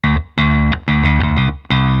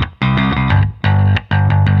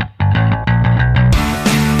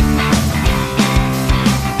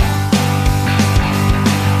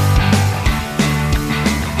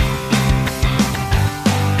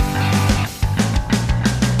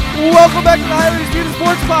Welcome back to the Highly Disputed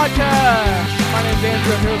Sports Podcast. My name's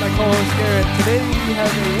Andrew. I'm here with my co-host Garrett. Today we have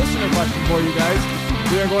a listener question for you guys.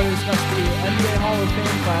 We are going to discuss the NBA Hall of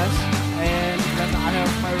Fame class, and then I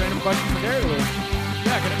have my random question for Garrett.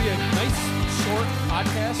 Yeah, going to be a nice, short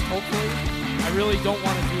podcast, hopefully. I really don't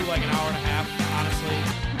want to do like an hour and a half, honestly.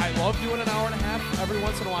 I love doing an hour and a half every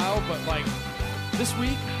once in a while, but like this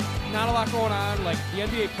week, not a lot going on. Like the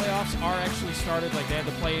NBA playoffs are actually started. Like they had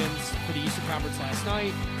the play-ins for the Eastern Conference last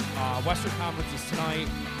night. Western Conference is tonight.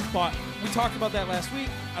 But we talked about that last week.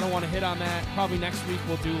 I don't want to hit on that. Probably next week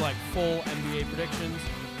we'll do like full NBA predictions.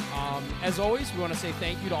 As always, we want to say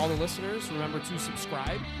thank you to all the listeners. Remember to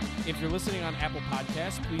subscribe. If you're listening on Apple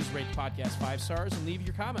Podcasts, please rate the podcast 5 stars and leave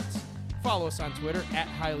your comments. Follow us on Twitter at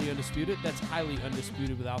Highly Undisputed. That's Highly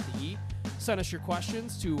Undisputed without the E. Send us your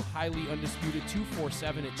questions to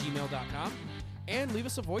highlyundisputed247@gmail.com and leave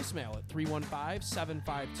us a voicemail at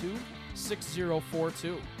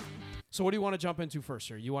 315-752-6042. So what do you want to jump into first,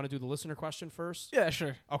 sir? You want to do the listener question first? Yeah,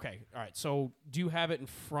 sure. Okay. All right. So do you have it in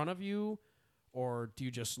front of you, or do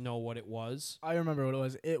you just know what it was? I remember what it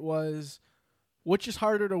was. It was, which is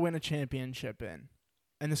harder to win a championship in?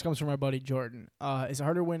 And this comes from our buddy Jordan. Is it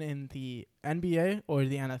harder to win in the NBA or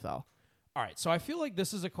the NFL? All right, so I feel like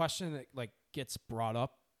this is a question that like gets brought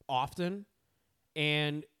up often,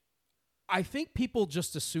 and I think people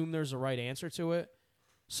just assume there's a right answer to it.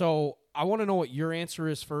 So I want to know what your answer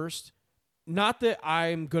is first. Not that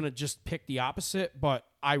I'm going to just pick the opposite, but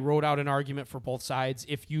I wrote out an argument for both sides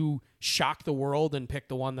if you shock the world and pick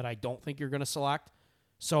the one that I don't think you're going to select.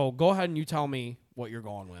 So go ahead and you tell me what you're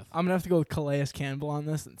going with. I'm going to have to go with Calais Campbell on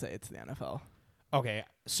this and say it's the NFL. Okay,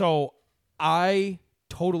 so I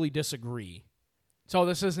totally disagree. So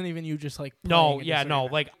this isn't even you just like no.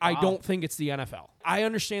 Like wow. I don't think it's the NFL. I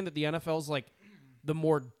understand that the NFL is like the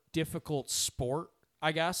more difficult sport,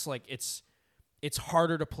 I guess. Like it's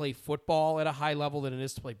harder to play football at a high level than it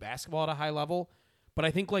is to play basketball at a high level. But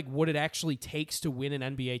I think like what it actually takes to win an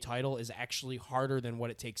NBA title is actually harder than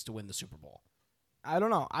what it takes to win the Super Bowl. I don't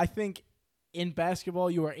know. I think in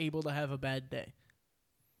basketball you are able to have a bad day.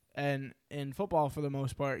 And in football, for the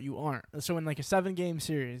most part, you aren't. So in like a 7-game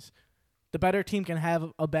series, the better team can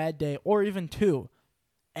have a bad day or even 2,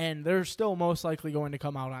 and they're still most likely going to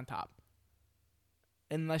come out on top.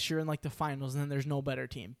 Unless you're in like the finals, and then there's no better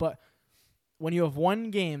team. But when you have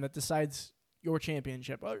one game that decides your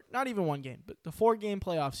championship, or not even one game, but the 4-game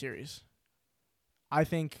playoff series, I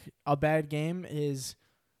think a bad game is,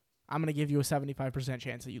 I'm going to give you a 75%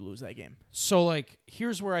 chance that you lose that game. So like,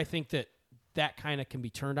 here's where I think that kind of can be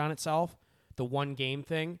turned on itself, the 1-game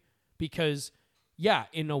thing, because, yeah,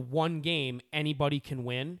 in a 1 game, anybody can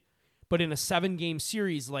win, but in a 7-game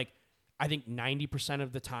series, like, I think 90%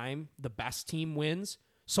 of the time, the best team wins.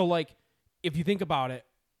 So, like, if you think about it,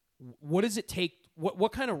 what does it take,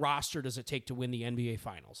 what kind of roster does it take to win the NBA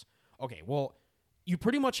Finals? Okay, well, you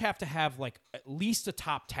pretty much have to have, like, at least a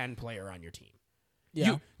top 10 player on your team.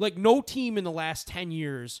 Yeah. Like, no team in the last 10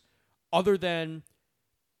 years, other than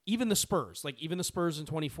even the Spurs in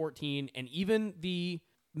 2014 and even the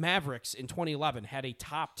Mavericks in 2011 had a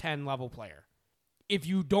top 10 level player. If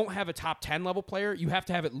you don't have a top 10 level player, you have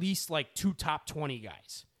to have at least like 2 top 20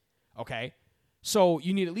 guys. Okay? So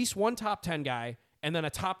you need at least 1 top 10 guy and then a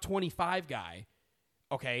top 25 guy.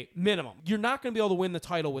 Okay? Minimum. You're not going to be able to win the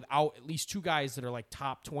title without at least 2 guys that are like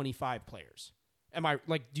top 25 players. Am I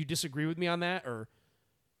like, do you disagree with me on that, or?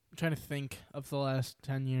 I'm trying to think of the last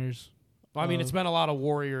 10 years. Well, I mean, it's been a lot of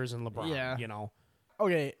Warriors and LeBron, yeah. You know.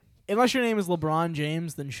 Okay, unless your name is LeBron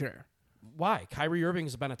James, then sure. Why? Kyrie Irving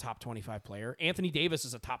has been a top 25 player. Anthony Davis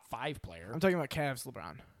is a top 5 player. I'm talking about Cavs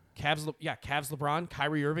LeBron. Cavs LeBron,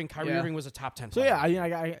 Kyrie Irving. Kyrie Irving was a top 10 So, player. yeah,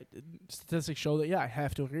 I statistics show that, yeah, I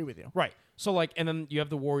have to agree with you. Right. So, like, and then you have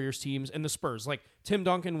the Warriors teams and the Spurs. Like, Tim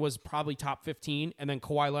Duncan was probably top 15, and then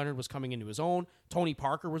Kawhi Leonard was coming into his own. Tony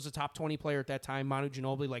Parker was a top 20 player at that time. Manu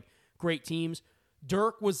Ginobili, like, great teams.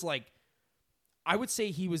 Dirk was, like, I would say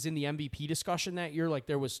he was in the MVP discussion that year. Like,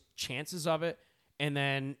 there was chances of it. And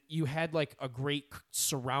then you had, like, a great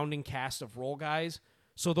surrounding cast of role guys.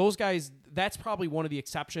 So those guys, that's probably one of the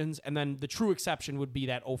exceptions. And then the true exception would be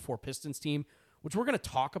that 04 Pistons team, which we're going to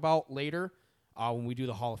talk about later when we do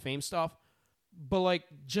the Hall of Fame stuff. But, like,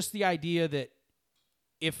 just the idea that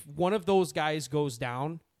if one of those guys goes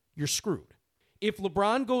down, you're screwed. If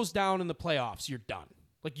LeBron goes down in the playoffs, you're done.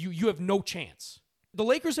 Like, you have no chance. The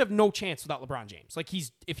Lakers have no chance without LeBron James. Like,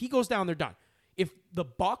 if he goes down, they're done. If the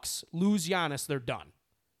Bucks lose Giannis, they're done.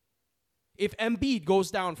 If Embiid goes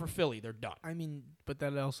down for Philly, they're done. I mean, but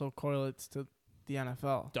that also correlates to the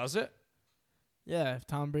NFL. Does it? Yeah, if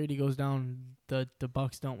Tom Brady goes down, the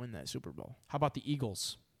Bucks don't win that Super Bowl. How about the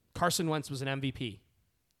Eagles? Carson Wentz was an MVP.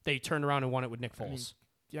 They turned around and won it with Nick Foles. I mean,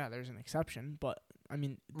 yeah, there's an exception, but I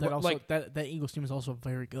mean that Eagles team is also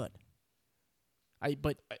very good.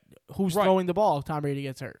 But who's throwing the ball if Tom Brady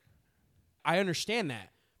gets hurt? I understand that,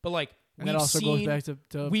 but like and that also goes back to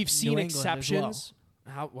we've New seen England exceptions.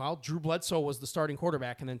 as Well, Drew Bledsoe was the starting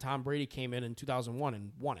quarterback, and then Tom Brady came in 2001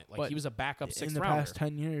 and won it. Like but he was a backup sixth in the rounder. past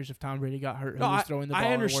 10 years, if Tom Brady got hurt, who was throwing the ball?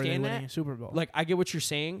 I understand and were they that. winning a Super Bowl. Like I get what you're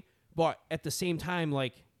saying, but at the same time,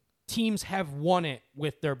 like teams have won it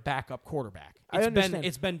with their backup quarterback. I understand.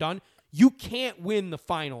 It's been done. You can't win the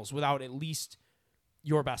finals without at least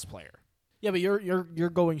your best player. Yeah, but you're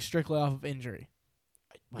going strictly off of injury.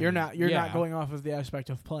 You're not going off of the aspect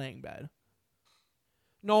of playing bad.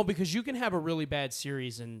 No, because you can have a really bad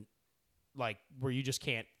series and like where you just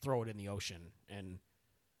can't throw it in the ocean, and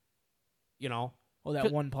Well,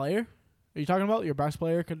 that one player? Are you talking about your best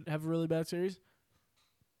player could have a really bad series?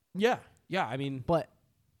 Yeah. I mean, but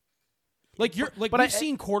we've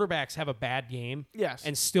seen quarterbacks have a bad game, yes,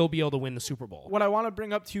 and still be able to win the Super Bowl. What I want to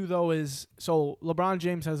bring up to you though is so LeBron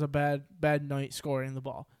James has a bad night scoring the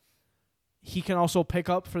ball. He can also pick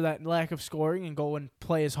up for that lack of scoring and go and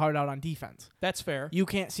play his heart out on defense. That's fair. You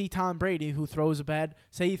can't see Tom Brady, who throws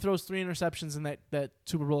say he throws 3 interceptions in that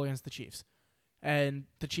Super Bowl against the Chiefs, and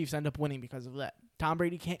the Chiefs end up winning because of that. Tom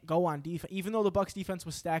Brady can't go on defense, even though the Bucs defense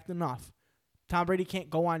was stacked enough. Tom Brady can't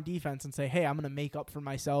go on defense and say, "Hey, I'm going to make up for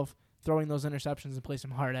myself throwing those interceptions and play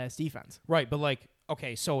some hard ass defense." Right, but like,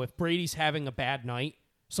 okay, so if Brady's having a bad night,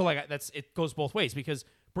 so like it goes both ways because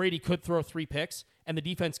Brady could throw 3 picks and the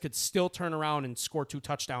defense could still turn around and score 2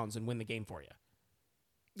 touchdowns and win the game for you.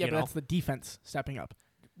 Yeah, but that's the defense stepping up.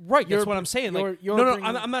 Right, that's what I'm saying.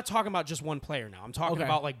 I'm not talking about just one player now. I'm talking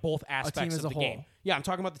about like both aspects of the game. Yeah, I'm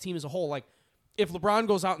talking about the team as a whole. Like, if LeBron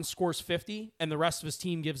goes out and scores 50 and the rest of his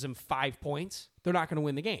team gives him 5 points, they're not going to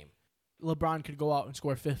win the game. LeBron could go out and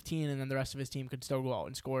score 15, and then the rest of his team could still go out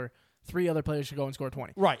and score. 3 other players should go and score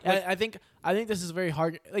 20. Right. Like, I think this is very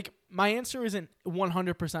hard. Like, my answer isn't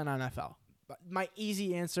 100% NFL. My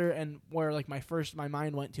easy answer and where like my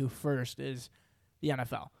mind went to first is the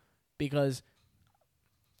NFL, because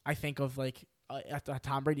I think of like a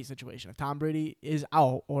Tom Brady situation. If Tom Brady is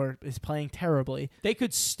out or is playing terribly, they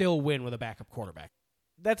could still win with a backup quarterback.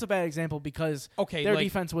 That's a bad example because their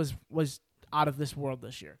defense was out of this world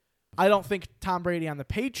this year. I don't think Tom Brady on the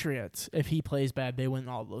Patriots, if he plays bad, they win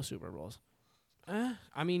all of those Super Bowls.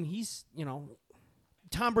 I mean, he's,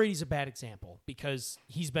 Tom Brady's a bad example because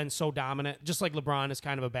he's been so dominant, just like LeBron is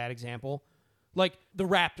kind of a bad example. Like the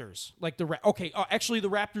Raptors, actually the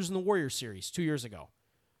Raptors in the Warriors series 2 years ago.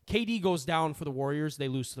 KD goes down for the Warriors, they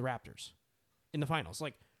lose to the Raptors in the finals.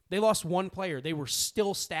 Like, they lost one player. They were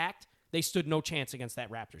still stacked. They stood no chance against that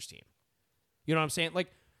Raptors team. You know what I'm saying? Like,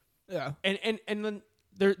 yeah. And then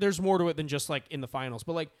there's more to it than just like in the finals.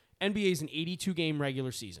 But like NBA is an 82-game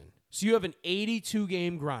regular season. So you have an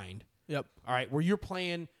 82-game grind. Yep. All right, where you're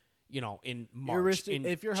playing, in March,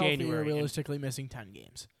 if you're January, healthy, you're realistically missing 10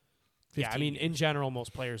 games. Yeah, I mean, in general,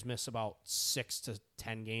 most players miss about 6 to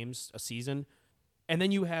 10 games a season. And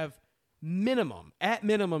then you have at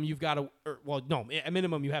minimum, you've got to, at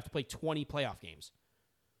minimum, you have to play 20 playoff games.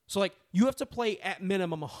 So, like, you have to play at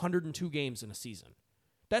minimum 102 games in a season.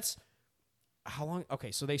 That's how long?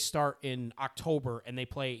 Okay, so they start in October and they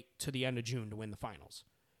play to the end of June to win the finals.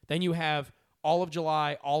 Then you have all of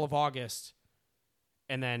July, all of August,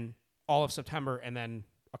 and then all of September, and then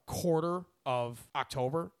a quarter of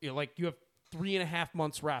October. You have 3.5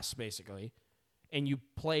 months rest, basically, and you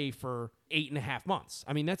play for 8.5 months.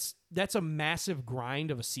 I mean, that's a massive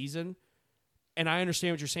grind of a season, and I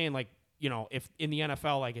understand what you're saying. Like, if in the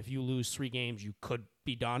NFL, like, if you lose 3 games, you could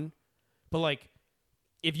be done. But, like,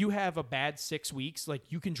 if you have a bad 6 weeks, like,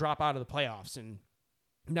 you can drop out of the playoffs and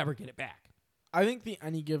never get it back. I think the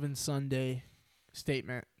any given Sunday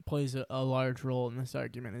statement plays a large role in this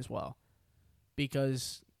argument as well.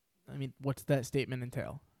 Because, I mean, what's that statement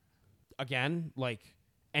entail? Again, like,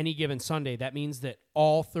 any given Sunday, that means that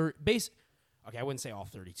all I wouldn't say all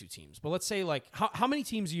 32 teams, but let's say, like, how many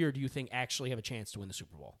teams a year do you think actually have a chance to win the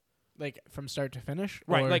Super Bowl? Like, from start to finish?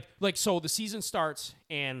 Right, like so the season starts,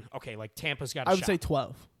 and, okay, like, Tampa's got a shot. I would say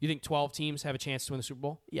 12. You think 12 teams have a chance to win the Super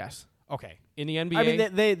Bowl? Yes. Okay. In the NBA? I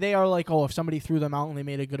mean, they are like, if somebody threw them out and they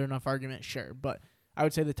made a good enough argument, sure. But I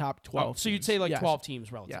would say the top 12 So you'd say, like, 12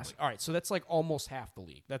 teams relatively. Yes. All right, so that's, like, almost half the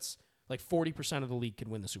league. That's, like, 40% of the league can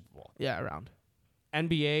win the Super Bowl. Yeah, around.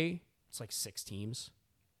 NBA, it's like 6 teams.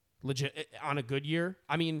 Legit, on a good year.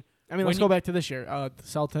 I mean, let's go back to this year. The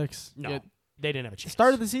Celtics. No, they didn't have a chance.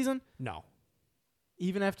 Start of the season? No.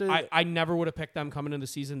 Even after... I never would have picked them coming into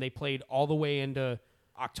the season. They played all the way into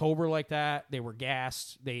October like that. They were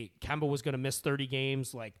gassed. Kemba was going to miss 30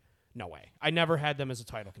 games. Like, No way. I never had them as a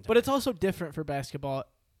title contender. But it's also different for basketball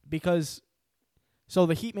because so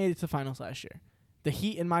the Heat made it to the finals last year. The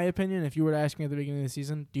Heat, in my opinion, if you were to ask me at the beginning of the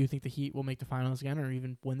season, do you think the Heat will make the finals again or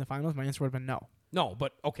even win the finals? My answer would have been no. No,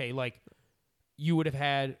 but okay, like you would have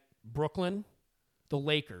had Brooklyn, the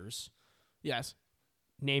Lakers. Yes.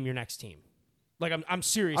 Name your next team. Like I'm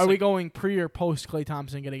serious. Are we going pre or post Klay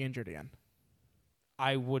Thompson getting injured again?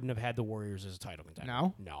 I wouldn't have had the Warriors as a title contender.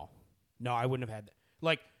 No? No, I wouldn't have had that.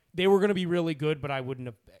 Like they were going to be really good, but I wouldn't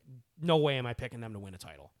have. No way am I picking them to win a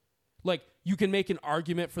title. Like you can make an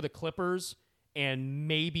argument for the Clippers and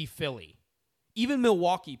maybe Philly. Even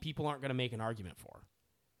Milwaukee, people aren't going to make an argument for.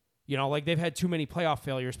 You know, like they've had too many playoff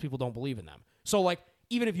failures. People don't believe in them. So, like,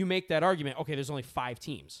 even if you make that argument, okay, there's only 5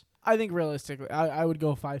 teams. I think realistically, I would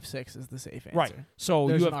go 5-6 is the safe answer. Right. So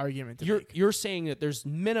there's you have an argument to make. You're saying that there's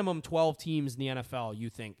minimum 12 teams in the NFL you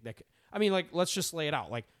think that I mean, like, let's just lay it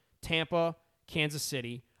out. Like Tampa, Kansas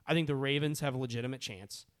City. I think the Ravens have a legitimate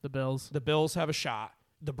chance. The Bills. The Bills have a shot.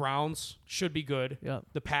 The Browns should be good. Yep.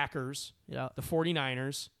 The Packers. Yep. The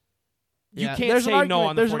 49ers. You can't say no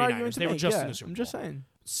on the 49ers. They were just in the Super Bowl. I'm just saying.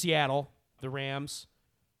 Seattle, the Rams.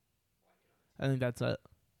 I think that's it.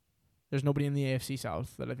 There's nobody in the AFC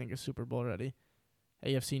South that I think is Super Bowl ready.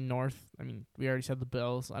 AFC North, I mean, we already said the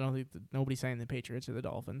Bills. I don't think nobody's saying the Patriots or the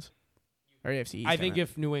Dolphins. Or AFC East. I think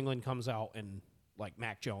if New England comes out and, like,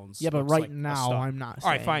 Mac Jones. Yeah, but looks right like now, I'm not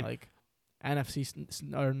saying. All right, fine. Like,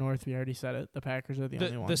 NFC or North, we already said it. The Packers are the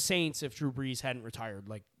only one. The Saints, if Drew Brees hadn't retired,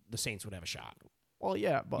 like, the Saints would have a shot. Well,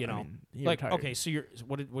 yeah, but you know, I mean, he like retired. okay, so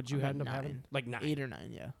what did you have them having? Like 9, 8 or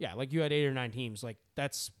 9, yeah. Yeah, like you had 8 or 9 teams. Like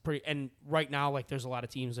that's pretty. And right now, like there's a lot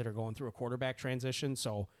of teams that are going through a quarterback transition,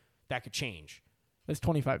 so that could change. It's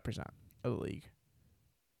 25% of the league.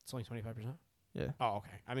 It's only 25%. Yeah. Oh,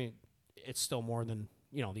 okay. I mean, it's still more than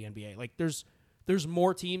the NBA. Like there's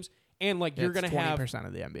more teams, and like you're gonna have 20%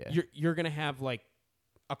 of the NBA. You're gonna have like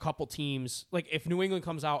a couple teams. Like if New England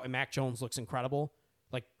comes out and Mac Jones looks incredible.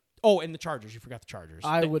 Oh, and the Chargers. You forgot the Chargers.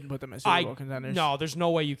 I wouldn't put them as Super Bowl contenders. No, there's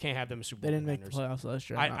no way you can't have them as Super Bowl contenders. They didn't contenders. make the playoffs last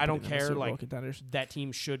year. I don't care. Super Bowl Like contenders. That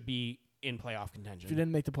team should be in playoff contention. If you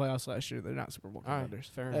didn't make the playoffs last year, they're not Super Bowl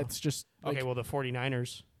contenders. Right, fair enough. It's just like, okay. Well, the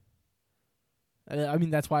 49ers. I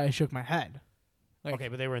mean, that's why I shook my head. Like, okay,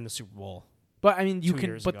 but they were in the Super Bowl. But I mean, you 2 can.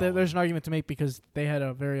 years But ago. there's an argument to make because they had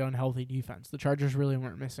a very unhealthy defense. The Chargers really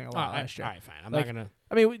weren't missing a lot last year. All right, fine. I'm Like, not gonna.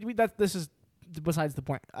 I mean, this is besides the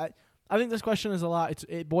point. I think this question is a lot.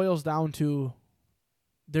 It boils down to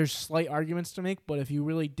there's slight arguments to make, but if you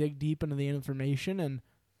really dig deep into the information, and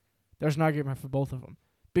there's an argument for both of them.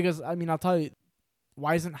 Because, I mean, I'll tell you,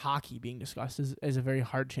 why isn't hockey being discussed as a very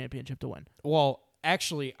hard championship to win? Well,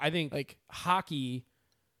 actually, I think Like hockey,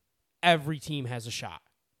 every team has a shot.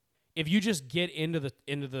 If you just get into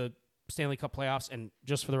the Stanley Cup playoffs, and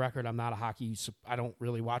just for the record, I'm not a hockey. I don't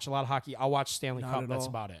really watch a lot of hockey. I'll watch Stanley Not Cup. at That's all.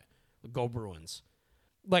 about it. Go Bruins.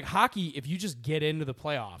 Like hockey, if you just get into the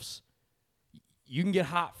playoffs, you can get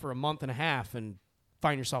hot for a month and a half and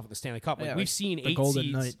find yourself at the Stanley Cup. Like yeah, we've like seen the 8 Golden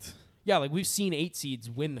seeds. Knights. Yeah, like we've seen 8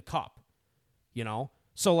 seeds win the cup. You know,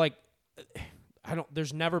 so like,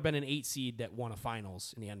 there's never been an 8 seed that won a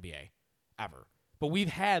finals in the NBA ever. But we've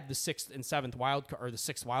had the 6th and 7th or the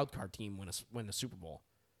 6th wild card team win the Super Bowl.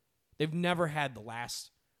 They've never had the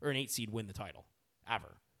last or an 8 seed win the title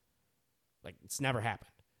ever. Like it's never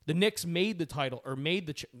happened. The Knicks made the title or made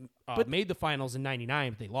the finals in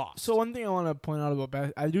 '99, but they lost. So one thing I want to point out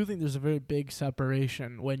about I do think there's a very big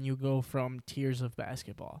separation when you go from tiers of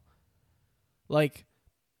basketball. Like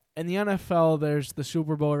in the NFL, there's the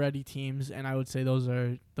Super Bowl ready teams, and I would say those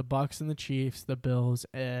are the Bucks and the Chiefs, the Bills,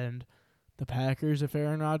 and the Packers if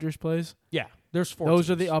Aaron Rodgers plays. Yeah, there's 4 Those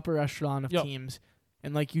teams. are the upper echelon of teams.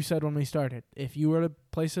 And like you said when we started, if you were to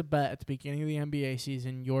place a bet at the beginning of the NBA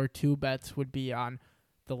season, your 2 bets would be on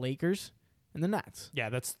the Lakers and the Nets. Yeah,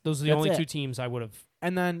 those are the only it. 2 teams I would have.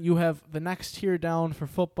 And then you have the next tier down for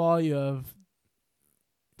football. You have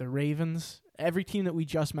the Ravens. Every team that we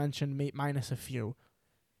just mentioned, minus a few.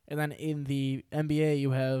 And then in the NBA,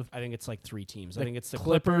 you have I think it's like 3 teams. the I think it's the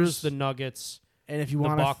Clippers, Clippers, the Nuggets, and if you the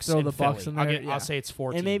want to Bucks, throw and the Bucks Philly. in there, I'll say it's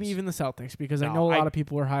 4 teams. and maybe even the Celtics, because I No, know a lot of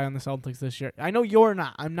people were high on the Celtics this year. I know you're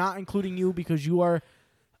not. I'm not including you because you are.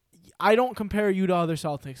 I don't compare you to other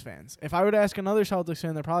Celtics fans. If I were to ask another Celtics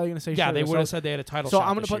fan, they're probably going to say, yeah, sure, they the would have said they had a title. So shot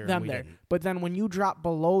I'm going this to put year, them and we there. didn't. But then when you drop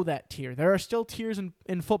below that tier, there are still tiers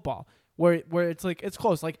in football where it's like it's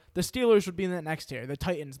close. Like the Steelers would be in that next tier, the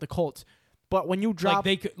Titans, the Colts. But when you drop, like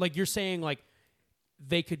they could, like you're saying, like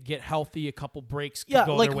they could get healthy, a couple breaks could yeah,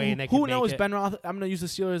 go like their way, and they could who make knows? it. I'm going to use the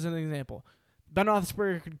Steelers as an example. Ben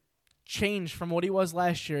Roethlisberger could change from what he was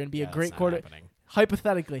last year and be a That's great not quarterback. happening.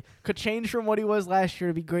 Hypothetically, could change from what he was last year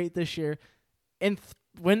to be great this year. And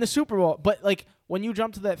win the Super Bowl. But like when you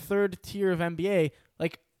jump to that third tier of NBA,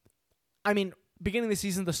 like, I mean, beginning of the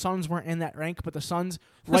season, the Suns weren't in that rank, but the Suns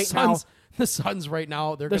right now right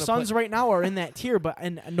now are in that tier.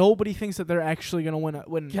 And nobody thinks that they're actually going to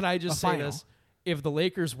win. Can I just say final. this? If the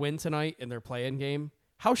Lakers win tonight in their play-in game,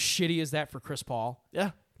 how shitty is that for Chris Paul? Yeah.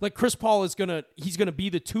 Like Chris Paul he's gonna be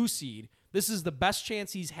the 2 seed. This is the best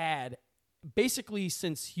chance he's had basically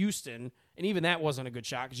since Houston, and even that wasn't a good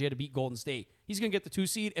shot because you had to beat Golden State. He's gonna get the 2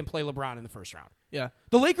 seed and play LeBron in the first round. Yeah.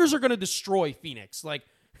 The Lakers are gonna destroy Phoenix, like,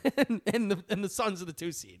 and the Suns are the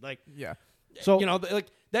 2 seed. Like, yeah. So like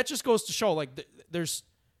that just goes to show, like, there's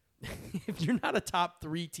if you're not a top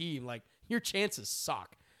 3 team, like your chances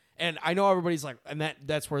suck. And I know everybody's like, and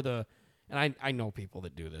that's where and I know people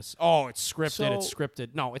that do this. Oh, it's scripted. It's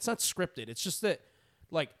scripted. No, it's not scripted. It's just that,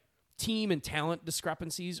 like, team and talent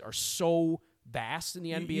discrepancies are so vast in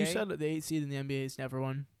the NBA. You said that the 8th seed in the NBA has never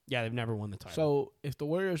won. Yeah, they've never won the title. So if the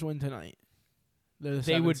Warriors win tonight, they're the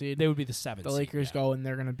 7th seed. They would be the 7th. The Lakers seed, go and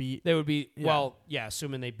they're gonna beat. They would be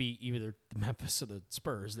assuming they beat either the Memphis or the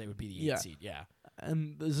Spurs, they would be the 8th seed. Yeah.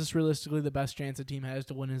 And is this realistically the best chance a team has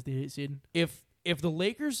to win as the 8th seed? If the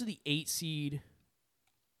Lakers are the 8th seed,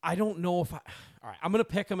 I don't know if all right, I'm going to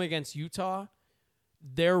pick them against Utah.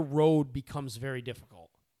 Their road becomes very difficult.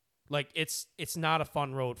 Like, it's not a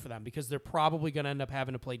fun road for them because they're probably going to end up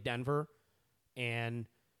having to play Denver, and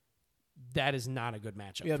that is not a good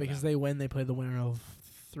matchup. Yeah, because they win, they play the winner of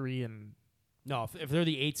 3 and... No, if they're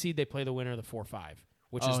the 8th seed, they play the winner of the 4-5,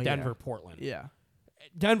 which is Denver-Portland. Yeah.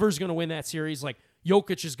 Denver's going to win that series. Like,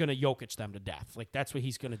 Jokic is going to Jokic them to death. Like, that's what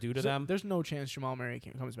he's going to do to them. There's no chance Jamal Murray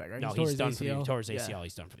comes back, right? No, he's done for the year. He tore his ACL. Yeah.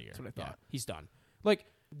 He's done for the year. That's what I thought. Yeah, he's done. Like,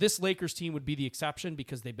 this Lakers team would be the exception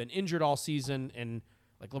because they've been injured all season, and,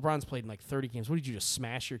 like, LeBron's played in, like, 30 games. What did you just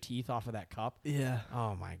smash your teeth off of that cup? Yeah.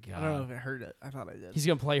 Oh, my God. I don't know if it hurt it. I thought I did. He's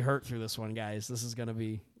going to play hurt through this one, guys. This is going to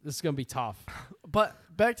be tough. But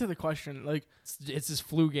back to the question, like... It's his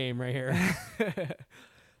flu game right here.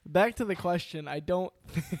 Back to the question, I don't...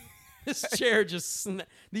 This chair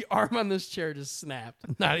the arm on this chair just snapped.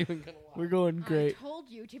 I'm not even going to lie. We're going great. I told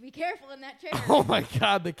you to be careful in that chair. Oh, my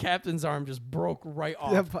God. The captain's arm just broke right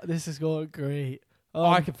off. Yeah, this is going great.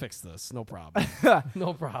 I can fix this. No problem.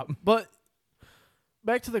 No problem. But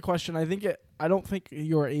back to the question, I don't think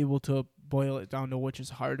you're able to boil it down to which is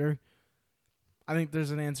harder. I think there's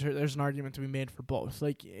an argument to be made for both.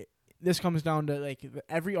 Like, this comes down to, like,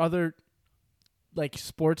 every other, like,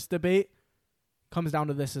 sports debate comes down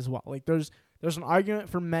to this as well. Like, there's an argument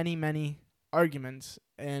for many arguments,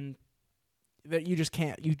 and that you just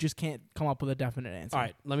can't come up with a definite answer. All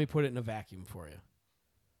right, let me put it in a vacuum for you.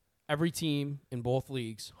 Every team in both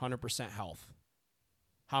leagues, 100% health.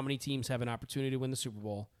 How many teams have an opportunity to win the Super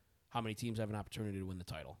Bowl? How many teams have an opportunity to win the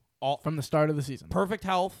title? All from the start of the season. Perfect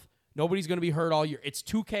health. Nobody's going to be hurt all year. It's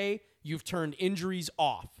 2K. You've turned injuries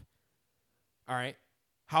off. All right.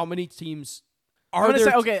 How many teams are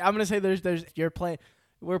there? I'm gonna say there's you're playing.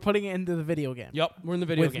 We're putting it into the video game. Yep, we're in the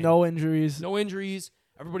video game with no injuries. No injuries.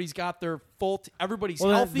 Everybody's got their full. Everybody's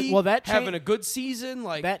healthy. Having a good season.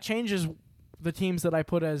 Like, that changes the teams that I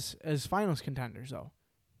put as finals contenders, though.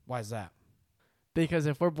 Why is that? Because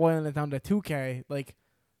if we're boiling it down to 2K, like,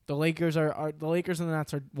 the Lakers and the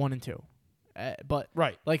Nets are 1 and 2, but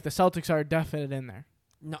right, like, the Celtics are definite in there.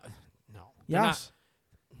 No. Yes.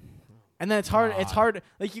 And then it's hard. It's hard.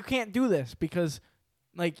 Like, you can't do this because,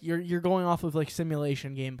 like, you're going off of, like,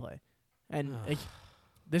 simulation gameplay, and like,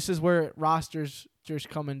 this is where rosters just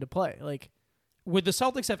come into play. Like, would the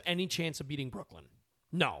Celtics have any chance of beating Brooklyn?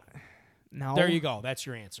 No. There you go. That's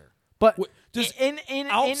your answer. But does in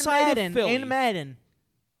Philly, in Madden,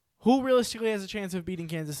 who realistically has a chance of beating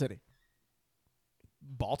Kansas City?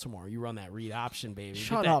 Baltimore. You run that read option, baby.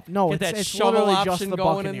 Shut up. No, it's shovel literally option just the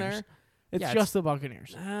going Buccaneers. in there. It's just the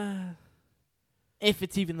Buccaneers. If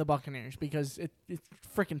it's even the Buccaneers, because it's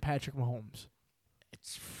freaking Patrick Mahomes.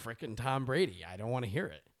 It's freaking Tom Brady. I don't want to hear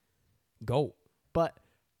it. Go. But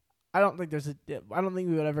I don't think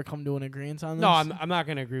we would ever come to an agreement on this. No, I'm not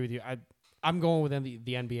going to agree with you. I'm going with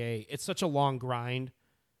the NBA. It's such a long grind.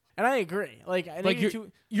 And I agree. Like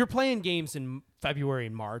you're playing games in February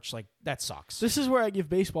and March. Like, that sucks. This is where I give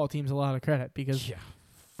baseball teams a lot of credit because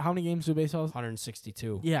how many games do baseball?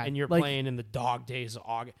 162. Yeah, and you're playing in the dog days of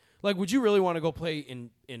August. Like, would you really want to go play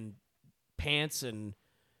in pants and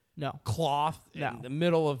cloth in the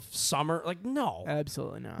middle of summer? Like, no,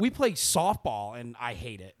 absolutely not. We play softball and I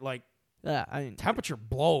hate it. Like, temperature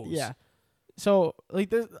blows. Yeah. So, like,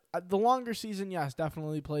 the longer season, yes,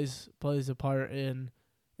 definitely plays a part in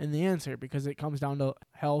the answer because it comes down to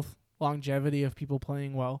health, longevity of people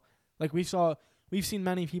playing well. Like, we've seen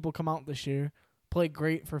many people come out this year, play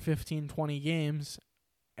great for 15, 20 games,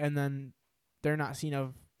 and then they're not seen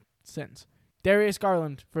of since. Darius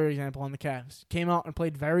Garland, for example, on the Cavs, came out and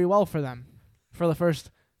played very well for them for the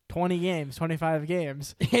first 20 games, 25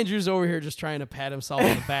 games. Andrew's over here just trying to pat himself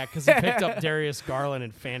on the back because he picked up Darius Garland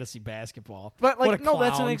in fantasy basketball. But, What like, a no,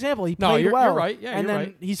 that's an clown. example. He No, played you're well. right. Yeah, and you're then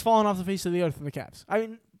right. he's fallen off the face of the earth for the Cavs. I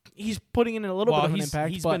mean, he's putting in a little bit of an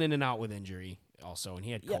impact. He's but, been in and out with injury also, and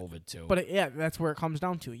he had COVID too. But, that's where it comes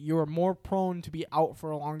down to. You're more prone to be out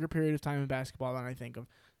for a longer period of time in basketball than I think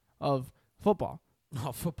of football.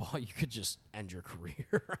 No, football, you could just end your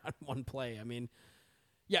career on one play. I mean,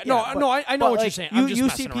 I but, know what like, you're saying. I'm just you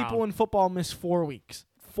messing see people around. in football miss 4 weeks.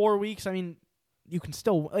 4 weeks. I mean, you can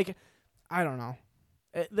still like. I don't know.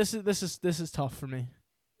 This is tough for me,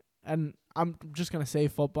 and I'm just gonna say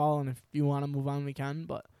football. And if you want to move on, we can.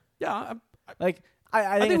 But Yeah, like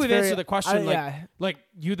I think it's we've very- answered the question. yeah, Like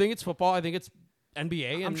you think it's football, I think it's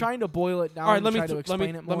NBA. And I'm trying to boil it down. all right, and let me try to let explain me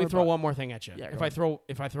it more, let me throw but one more thing at you. Yeah, if go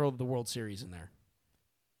I throw the World Series in there,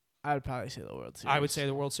 I would probably say the World Series. I would say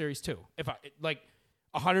the World Series too. If I like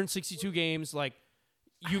 162 games, like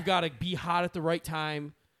you've got to be hot at the right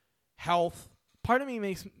time, health. part of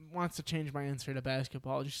me wants to change my answer to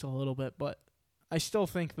basketball just a little bit, but I still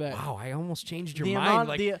think that Wow, I almost changed your the mind. amount,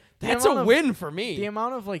 Like the that's amount a of, win for me. The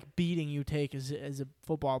amount of like beating you take as a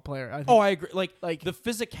football player. I think, Oh, I agree. Like Like- the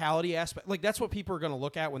physicality aspect, like that's what people are going to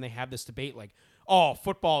look at when they have this debate. Like, oh,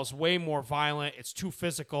 football is way more violent. It's too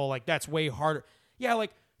physical. Like that's way harder. Yeah,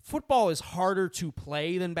 like football is harder to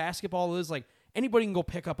play than basketball is. Like anybody can go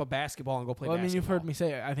pick up a basketball and go play. well, I mean, basketball. you've heard me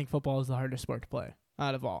say it. I think football is the hardest sport to play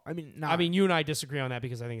out of all. I mean, you and I disagree on that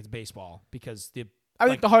because I think it's baseball because I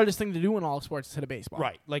think the hardest thing to do in all sports is hit a baseball.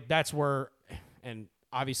 right, like that's where, and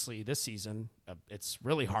obviously this season it's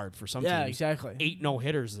really hard for some Yeah, teams. exactly. 8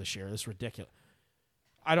 no-hitters this year. This is ridiculous.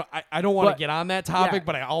 I don't want to But- get on that topic, yeah.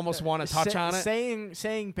 but I almost want to touch on it.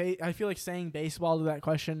 I feel like saying baseball to that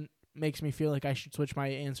question makes me feel like I should switch my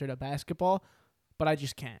answer to basketball, but I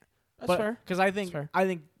just can't. That's fair. Because I That's fair.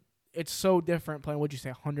 think it's so different playing. What'd you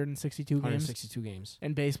say? 162 games 162 games.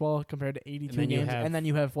 in baseball compared to 82 then you games, have- and then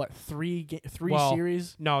you have what three Well,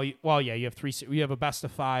 series? No, you have 3. You have a best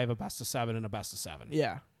of 5, a best of 7, and a best of 7.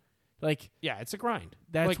 Yeah, like Yeah, it's a grind.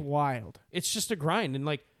 that's like, wild. it's just a grind, and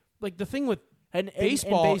like the thing with And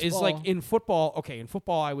baseball, in is like in football. Okay, in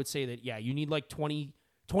football, I would say that you need like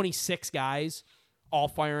 26 guys all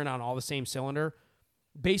firing on all the same cylinder.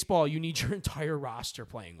 Baseball, you need your entire roster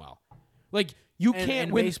playing well. Like you and can't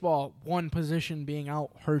in win. baseball. One position being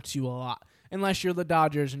out hurts you a lot, unless you're the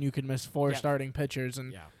Dodgers and you can miss 4 Yeah. starting pitchers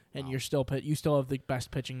and Yeah, and wow. you're still you still have the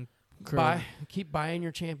best pitching crew. Keep buying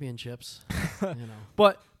your championships. you know.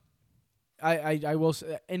 But I will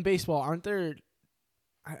say in baseball, aren't there?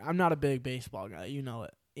 I'm not a big baseball guy, you know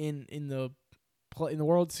it. In the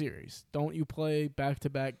World Series, don't you play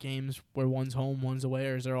back-to-back games where one's home, one's away,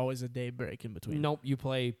 or is there always a day break in between? Nope, you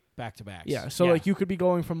play back to backs. Yeah, so like you could be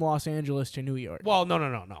going from Los Angeles to New York. Well, no.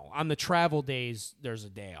 On the travel days, there's a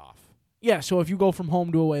day off. Yeah, so if you go from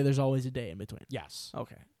home to away, there's always a day in between. Yes.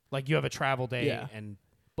 Okay, Like you have a travel day, Yeah.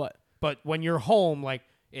 but when you're home, like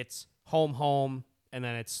it's home, and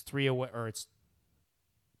then it's 3 away, or it's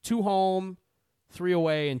 2 home, 3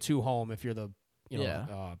 away, and 2 home if you're the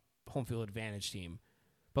home field advantage team.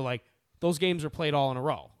 But like those games are played all in a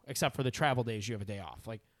row, except for the travel days you have a day off.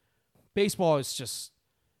 Like baseball is just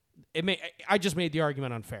I just made the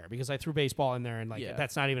argument unfair because I threw baseball in there and like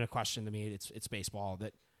that's not even a question to me. It's baseball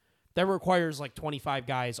that requires like 25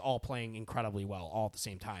 guys all playing incredibly well all at the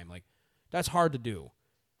same time. Like that's hard to do,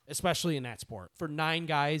 especially in that sport. For 9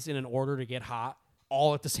 guys in an order to get hot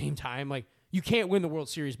all at the same time, like you can't win the World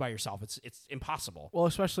Series by yourself. It's impossible. well,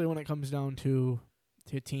 especially when it comes down to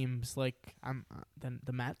teams like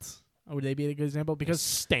the Mets. Would they be a good example? Because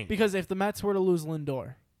Stink. Because if the Mets were to lose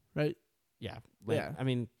Lindor, right? Yeah. Yeah. I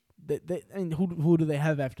mean, I mean, who do they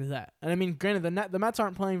have after that? And I mean, granted, the Mets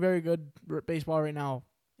aren't playing very good baseball right now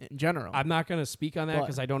in general. I'm not going to speak on that But-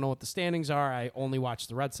 because I don't know what the standings are. I only watch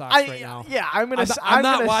the Red Sox right now. Yeah, I'm I'm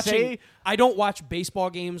not gonna watching. say I don't watch baseball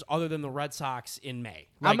games other than the Red Sox in May.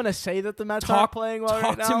 I'm gonna say that the Mets talk aren't playing well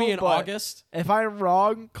right now. to me in but August. If I'm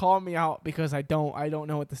wrong, call me out because I don't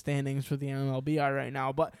know what the standings for the MLB are right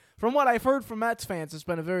now. But from what I've heard from Mets fans, it's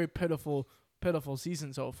been a very pitiful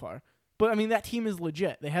season so far. But I mean, that team is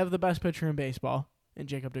legit. They have the best pitcher in baseball in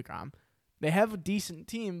Jacob deGrom. They have a decent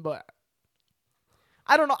team, but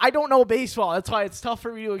I don't know. I don't know baseball. That's why it's tough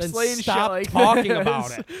for me to Then explain stop shit like talking this.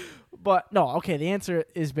 about it. But no, okay. The answer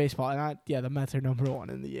is baseball, and the Mets are number 1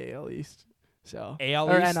 in the AL East. So AL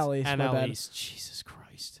or East, NL East, my NL bad. East. Jesus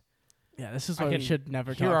Christ. Yeah, this is I why we can should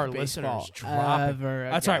never hear talk our baseball listeners dropping. ever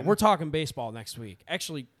That's right. again. We're talking baseball next week.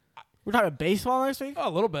 Actually, We're talking baseball next week. a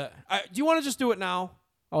little bit. Do you want to just do it now?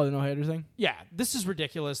 Oh, the no-hitter thing? Yeah, this is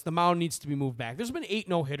ridiculous. The mound needs to be moved back. There's been 8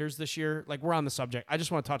 no-hitters this year. Like, we're on the subject. I just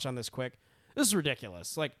want to touch on this quick. This is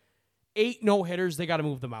ridiculous. Like, 8 no-hitters, they got to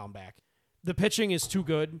move the mound back. The pitching is too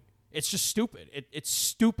good. It's just stupid. It's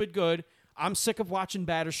stupid good. I'm sick of watching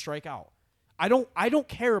batters strike out. I don't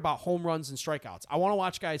care about home runs and strikeouts. I want to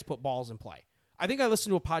watch guys put balls in play. I think I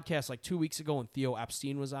listened to a podcast like 2 weeks ago when Theo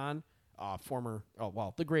Epstein was on,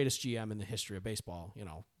 the greatest GM in the history of baseball,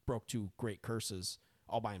 broke 2 great curses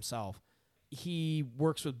all by himself. He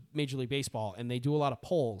works with Major League Baseball, and they do a lot of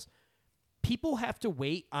polls. People have to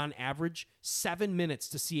wait, on average, 7 minutes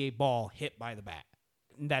to see a ball hit by the bat.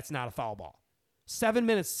 And that's not a foul ball. 7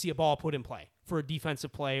 minutes to see a ball put in play for a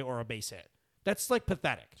defensive play or a base hit. That's, like,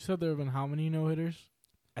 pathetic. So there have been how many no-hitters?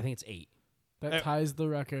 I think it's 8. That ties the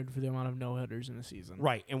record for the amount of no-hitters in a season.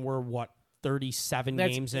 Right, and we're, 37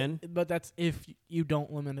 games in? But that's if you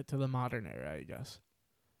don't limit it to the modern era, I guess.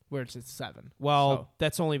 Where it's at 7. Well,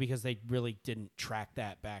 that's only because they really didn't track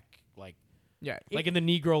that back, like in the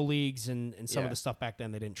Negro leagues and some of the stuff back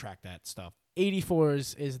then, they didn't track that stuff. 84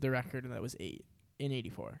 is the record, and that was 8 in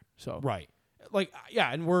 84. So right, and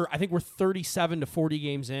I think we're 37 to 40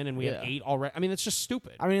 games in, and we have 8 already. I mean, it's just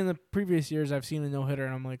stupid. I mean, in the previous years, I've seen a no hitter,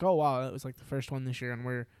 and I'm like, oh wow, that was like the first one this year, and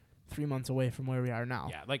we're 3 months away from where we are now.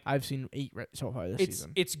 Yeah, like I've seen 8 so far this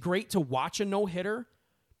season. It's great to watch a no hitter.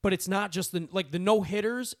 But it's not just the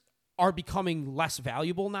no-hitters are becoming less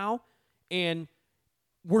valuable now, and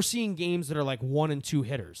we're seeing games that are like 1 and 2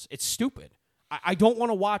 hitters. It's stupid. I don't want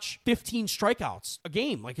to watch 15 strikeouts a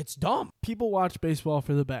game. Like, it's dumb. People watch baseball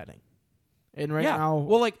for the batting. And now...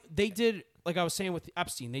 Well, like, they did, like I was saying with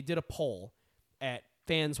Epstein, they did a poll at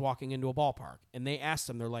fans walking into a ballpark, and they asked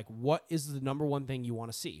them, they're like, what is the number one thing you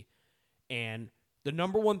want to see? And the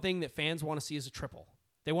number one thing that fans want to see is a triple.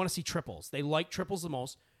 They want to see triples. They like triples the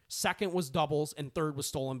most. Second was doubles, and third was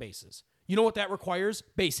stolen bases. You know what that requires?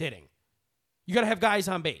 Base hitting. You got to have guys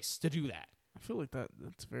on base to do that. I feel like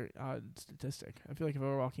that's a very odd statistic. I feel like if I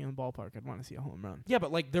were walking in the ballpark, I'd want to see a home run. Yeah,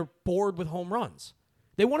 but like they're bored with home runs.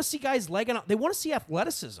 They want to see guys legging up. They want to see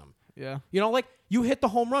athleticism. Yeah. Like you hit the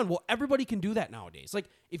home run. Well, everybody can do that nowadays. Like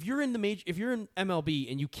if you're in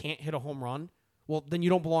MLB and you can't hit a home run, well, then you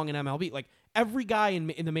don't belong in MLB. Like every guy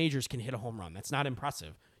in the majors can hit a home run. That's not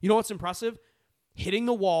impressive. You know what's impressive? Hitting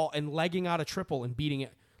the wall and legging out a triple and beating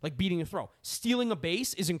it, like beating a throw. Stealing a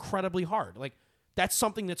base is incredibly hard. Like that's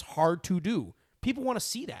something that's hard to do. People want to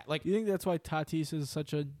see that. Like, you think that's why Tatis is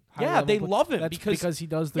such a high they love him because he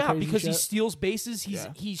does the crazy because shit? He steals bases.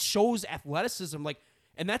 He shows athleticism. Like,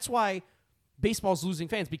 and that's why baseball's losing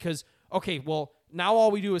fans because now all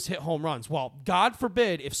we do is hit home runs. Well, God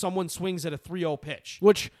forbid if someone swings at a 3-0 pitch,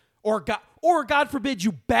 or God forbid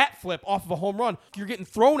you bat flip off of a home run, you're getting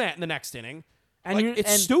thrown at in the next inning. And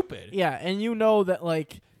it's stupid. Yeah, and you know that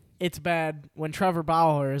like it's bad when Trevor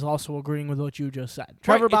Bauer is also agreeing with what you just said.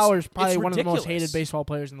 Trevor Bauer is probably one of the most hated baseball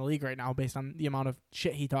players in the league right now based on the amount of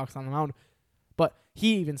shit he talks on the mound. But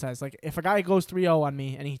he even says, like, if a guy goes 3-0 on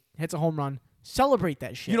me and he hits a home run, celebrate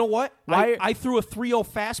that shit. You know what? I threw a 3-0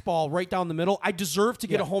 fastball right down the middle. I deserve to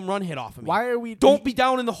get a home run hit off of me. Why are we... Don't be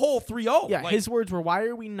down in the hole 3-0. Yeah, his words were, why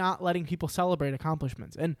are we not letting people celebrate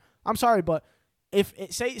accomplishments? And I'm sorry, but...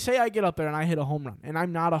 Say I get up there and I hit a home run, and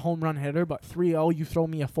I'm not a home run hitter, but 3-0, you throw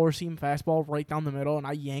me a 4-seam fastball right down the middle, and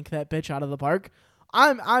I yank that bitch out of the park,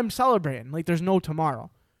 I'm celebrating like there's no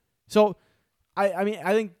tomorrow. So, I mean,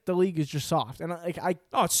 I think the league is just soft, and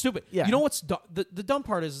it's stupid. Yeah. You know what's the dumb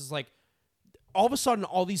part is like all of a sudden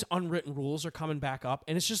all these unwritten rules are coming back up,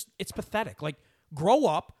 and it's pathetic. Like, grow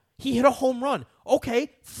up. He hit a home run. Okay,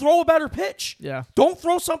 throw a better pitch. Yeah. Don't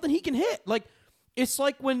throw something he can hit. Like. It's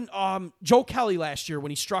like when Joe Kelly last year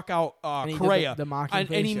when he struck out Correa.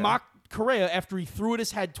 And he mocked Correa after he threw at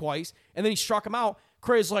his head twice, and then he struck him out.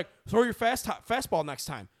 Correa's like, throw your fastball next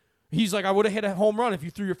time. He's like, I would have hit a home run if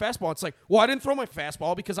you threw your fastball. It's like, well, I didn't throw my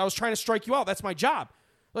fastball because I was trying to strike you out. That's my job.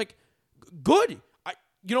 Like, good.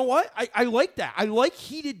 You know what? I like that. I like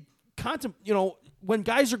heated when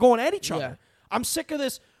guys are going at each other. Yeah. I'm sick of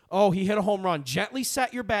this. Oh, he hit a home run. Gently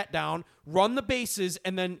set your bat down, run the bases,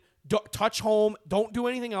 and then touch home, don't do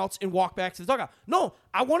anything else, and walk back to the dugout. No,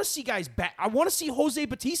 I want to see guys bat. I want to see Jose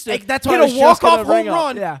Bautista hit a walk-off home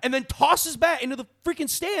run and then toss his bat into the freaking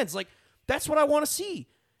stands. Like, that's what I want to see.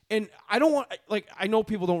 And I don't want, like, I know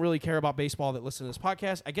people don't really care about baseball that listen to this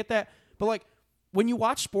podcast. I get that. But, like, when you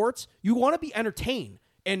watch sports, you want to be entertained.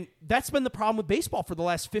 And that's been the problem with baseball for the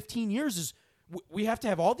last 15 years is we have to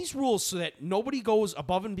have all these rules so that nobody goes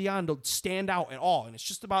above and beyond to stand out at all. And it's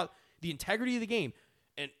just about the integrity of the game.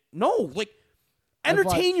 And no, like,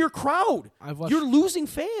 entertain your crowd. You're losing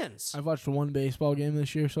fans. I've watched one baseball game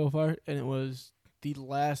this year so far, and it was the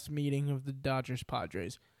last meeting of the Dodgers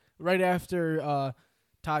Padres, right after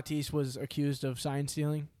Tatis was accused of sign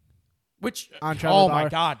stealing. Which, On Trevor oh Bauer. my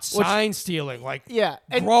God, sign stealing. Like, Yeah.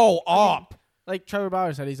 grow up. Like Trevor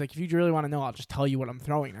Bauer said, he's like, if you really want to know, I'll just tell you what I'm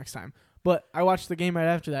throwing next time. But I watched the game right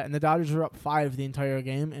after that, and the Dodgers were up 5 the entire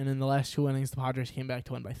game, and in the last 2 innings, the Padres came back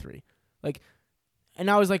to win by 3. Like,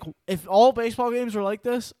 and I was like, if all baseball games were like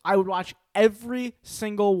this, I would watch every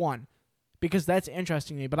single one because that's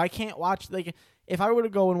interesting to me. But I can't watch, like, if I were to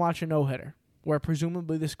go and watch a no-hitter where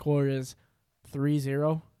presumably the score is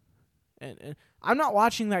 3-0, and I'm not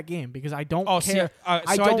watching that game because I don't care.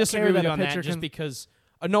 I don't disagree care with that you a on that pitcher just can- because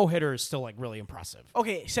a no-hitter is still, like, really impressive.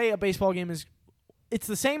 Okay, say a baseball game is, it's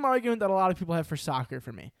the same argument that a lot of people have for soccer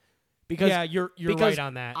for me. Because Yeah, you're because right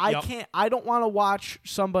on that. I Yep. can't. I don't want to watch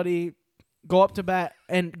somebody go up to bat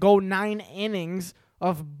and go 9 innings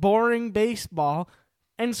of boring baseball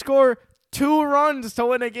and score 2 runs to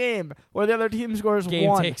win a game, where the other team scores Game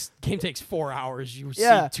 1. takes 4 hours. You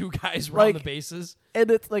Yeah. see 2 guys run Like, the bases. And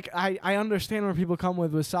it's like I understand where people come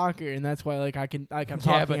with soccer, and that's why I'm Yeah, talking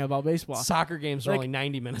but about baseball. Soccer games are Like- only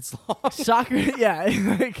 90 minutes long. Soccer,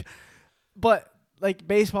 yeah, but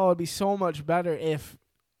baseball would be so much better if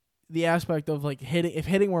the aspect of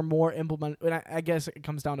hitting were more implemented. And I guess it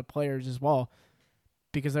comes down to players as well,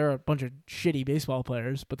 because there are a bunch of shitty baseball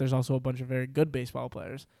players, but there's also a bunch of very good baseball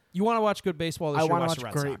players. You want to watch good baseball? I want to watch the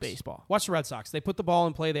Red great Sox. baseball. Watch the Red Sox. They put the ball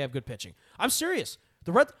in play. They have good pitching. I'm serious.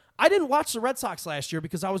 I didn't watch the Red Sox last year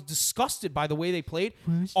because I was disgusted by the way they played.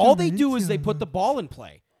 All they do is they put the ball in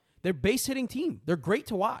play. They're base hitting team. They're great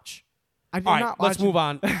to watch. I did All right, not let's watch move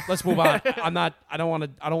on. Let's move on. I don't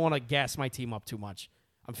want to gas my team up too much.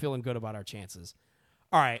 I'm feeling good about our chances.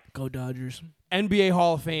 All right. Go Dodgers. NBA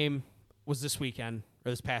Hall of Fame was this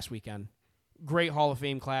past weekend. Great Hall of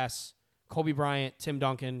Fame class. Kobe Bryant, Tim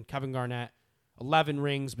Duncan, Kevin Garnett. 11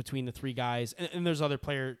 rings between the 3 guys. And there's other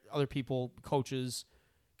people, coaches,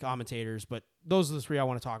 commentators, but those are the 3 I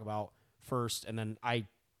want to talk about first. And then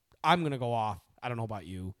I'm going to go off. I don't know about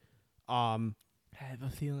you. I have a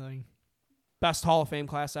feeling. Best Hall of Fame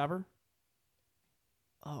class ever?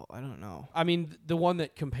 Oh, I don't know. I mean, the one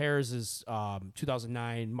that compares is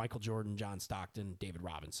 2009, Michael Jordan, John Stockton, David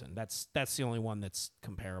Robinson. That's the only one that's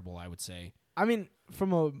comparable, I would say. I mean,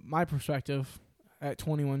 from my perspective, at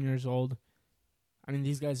 21 years old, I mean,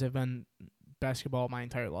 these guys have been basketball my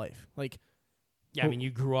entire life. Yeah, I mean,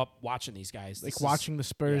 you grew up watching these guys. Watching the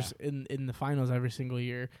Spurs in the finals every single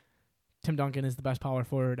year. Tim Duncan is the best power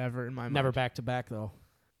forward ever in my mind. Never back-to-back, though.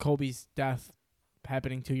 Kobe's death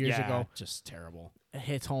happening 2 years ago. Just terrible. It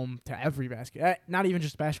hits home to every not even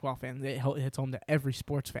just basketball fan. It hits home to every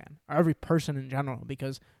sports fan or every person in general,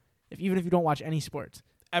 because even if you don't watch any sports,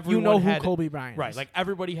 Everyone you know had, who Kobe Bryant right, is. like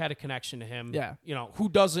everybody had a connection to him. Yeah. You know, who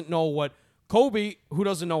doesn't know what Kobe, who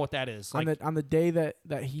doesn't know what that is? Like, on the day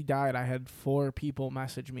that he died, I had 4 people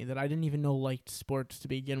message me that I didn't even know liked sports to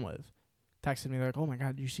begin with. Texted me, they're like, "Oh my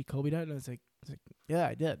God, did you see Kobe died?" And I was like, "Yeah,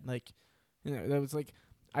 I did." Like, that was like,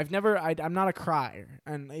 I'm not a crier,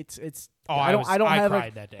 and it's. I don't have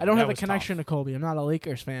cried that day. I don't That have a was connection tough. to Kobe. I'm not a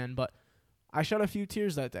Lakers fan, but I shed a few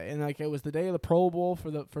tears that day, and it was the day of the Pro Bowl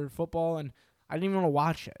for football, and I didn't even want to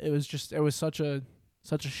watch it. It was such a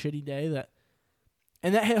shitty day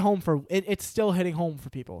and that hit home for it. It's still hitting home for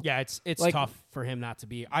people. Yeah, it's tough for him not to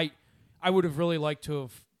be. I would have really liked to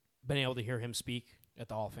have been able to hear him speak at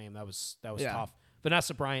the Hall of Fame. That was tough.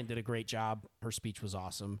 Vanessa Bryant did a great job. Her speech was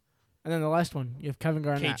awesome. And then the last one, you have Kevin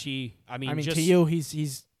Garnett. KG. I mean, to you,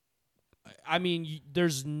 he's. I mean,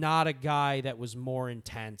 there's not a guy that was more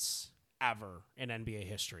intense ever in NBA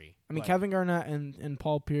history. I mean, Kevin Garnett and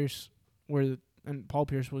Paul Pierce and Paul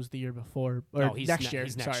Pierce was the year before or no, he's next year.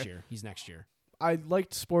 He's next year. He's next year. I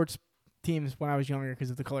liked sports teams when I was younger because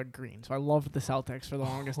of the color green, so I loved the Celtics for the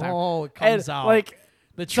longest time. Oh, it comes And, out.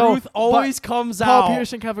 The so, truth always comes Paul out.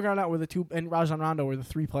 Pierce and Kevin Garnett were the 2, and Rajon Rondo were the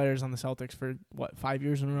 3 players on the Celtics for 5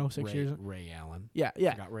 years in a row, 6 years. Ray Allen. Yeah.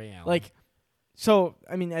 Got Ray Allen. So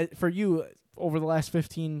I mean, for you, over the last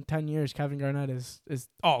 15, 10 years, Kevin Garnett is.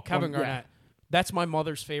 Kevin Garnett. Yeah. That's my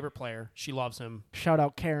mother's favorite player. She loves him. Shout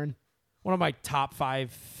out Karen. One of my top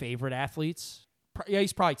 5 favorite athletes.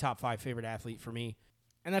 He's probably top 5 favorite athlete for me.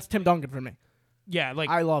 And that's Tim Duncan for me. Yeah,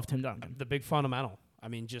 I love Tim Duncan. The big fundamental. I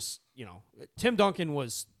mean, Tim Duncan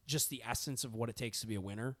was just the essence of what it takes to be a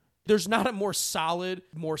winner. There's not a more solid,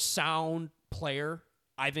 more sound player,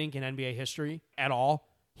 I think, in NBA history at all.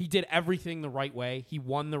 He did everything the right way. He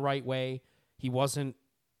won the right way. He wasn't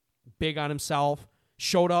big on himself.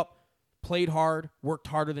 Showed up, played hard, worked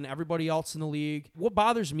harder than everybody else in the league. What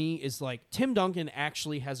bothers me is Tim Duncan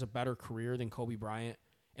actually has a better career than Kobe Bryant,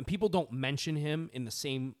 and people don't mention him in the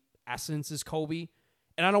same essence as Kobe.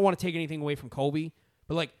 and I don't want to take anything away from Kobe,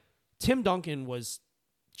 but like Tim Duncan was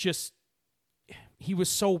just, he was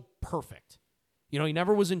so perfect. You know, he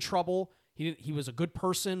never was in trouble. He was a good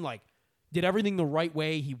person, like did everything the right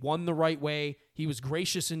way. He won the right way. He was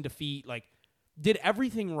gracious in defeat, like did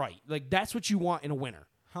everything right. Like that's what you want in a winner.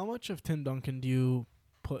 How much of Tim Duncan do you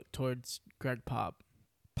put towards Greg Pop?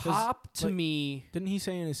 Pop to me, didn't he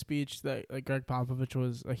say in his speech that like Greg Popovich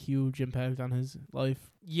was a huge impact on his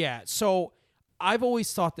life? Yeah. So I've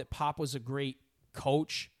always thought that Pop was a great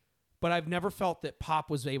coach, but I've never felt that Pop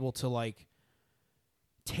was able to like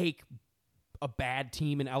take a bad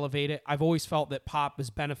team and elevate it. I've always felt that Pop has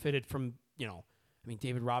benefited from, you know, I mean,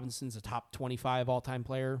 David Robinson's a top 25 all-time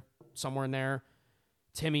player, somewhere in there.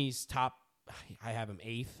 Timmy's top, I have him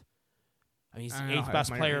 8th. I mean, he's the 8th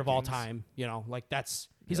best player of all time. You know, like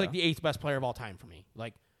he's like the 8th best player of all time for me.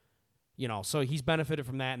 Like, you know, so he's benefited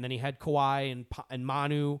from that. And then he had Kawhi and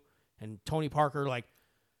Manu and Tony Parker. Like,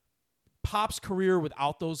 Pop's career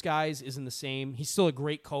without those guys isn't the same. He's still a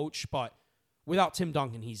great coach, but without Tim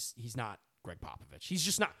Duncan, he's not Greg Popovich. He's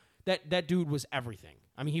just not. That dude was everything.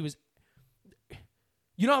 I mean, he was.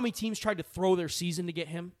 You know how many teams tried to throw their season to get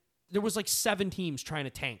him? There was like 7 teams trying to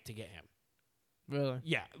tank to get him. Really?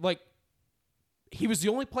 Yeah, like he was the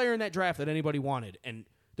only player in that draft that anybody wanted, and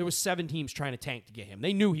there was 7 teams trying to tank to get him.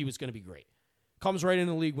 They knew he was going to be great. Comes right in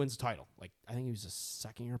the league, wins the title. Like I think he was a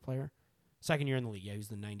second-year player. Second year in the league. Yeah, he was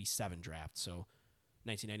the 97 draft. So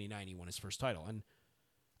 1999, he won his first title. And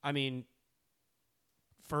I mean,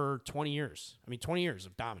 for 20 years. 20 years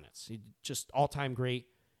of dominance. He just all-time great.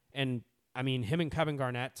 And I mean, him and Kevin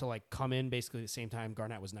Garnett to like come in basically at the same time.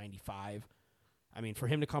 Garnett was 95. I mean, for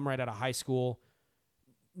him to come right out of high school,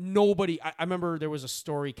 nobody. I remember there was a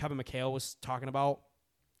story Kevin McHale was talking about.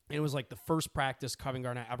 And it was like the first practice Kevin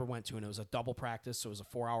Garnett ever went to, and it was a double practice, so it was a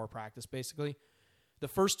 4-hour practice basically. The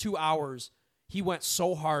first 2 hours, he went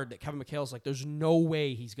so hard that Kevin McHale's like, "There's no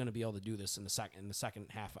way he's going to be able to do this in the second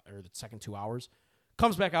half or the second 2 hours."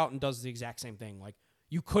 Comes back out and does the exact same thing. Like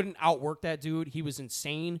you couldn't outwork that dude. He was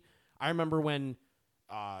insane. I remember when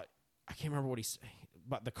I can't remember what he said,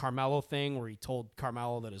 but the Carmelo thing where he told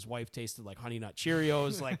Carmelo that his wife tasted like Honey Nut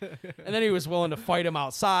Cheerios, like, and then he was willing to fight him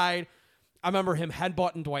outside. I remember him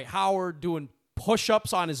headbutting Dwight Howard, doing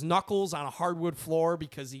push-ups on his knuckles on a hardwood floor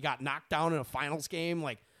because he got knocked down in a finals game.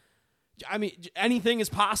 Like, I mean, anything is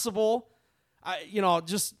possible.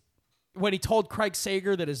 Just when he told Craig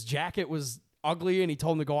Sager that his jacket was ugly and he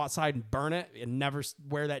told him to go outside and burn it and never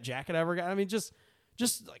wear that jacket ever again. I mean, just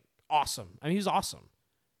like awesome. I mean, he's awesome.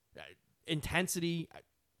 Intensity.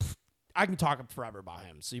 I can talk forever about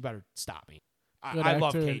him, so you better stop me. I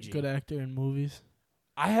love KG. Good actor in movies.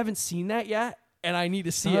 I haven't seen that yet, and I need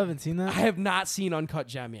to see it. You haven't seen that? I have not seen Uncut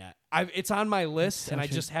Gem yet. It's on my list, and I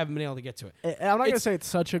just haven't been able to get to it. I'm not going to say it's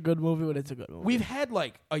such a good movie, but it's a good movie. We've had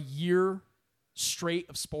like a year straight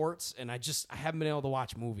of sports, and I haven't been able to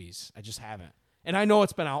watch movies. I just haven't. And I know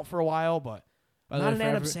it's been out for a while, but I'm not an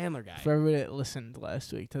Adam Sandler guy. For everybody that listened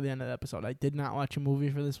last week to the end of the episode, I did not watch a movie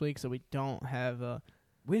for this week, so we don't have a...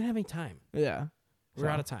 We didn't have any time. Yeah. We're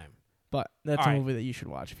out of time. But that's a movie that you should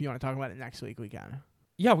watch. If you want to talk about it next week, we can.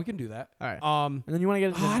 Yeah, we can do that. All right. And then you want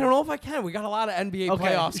to get... I don't know if I can. We got a lot of NBA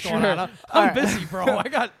playoffs going on. I'm busy, bro. I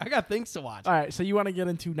got things to watch. All right, so you want to get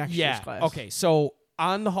into next year's class. Okay, so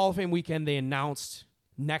on the Hall of Fame weekend, they announced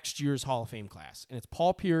next year's Hall of Fame class. And it's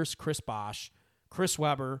Paul Pierce, Chris Bosh, Chris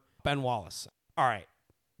Webber, Ben Wallace. All right.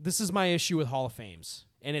 This is my issue with Hall of Fames.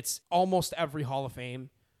 And it's almost every Hall of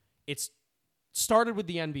Fame. It's started with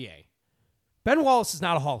the NBA. Ben Wallace is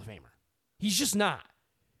not a Hall of Famer. He's just not.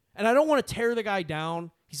 And I don't want to tear the guy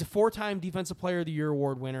down. He's a 4-time Defensive Player of the Year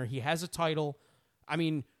award winner. He has a title. I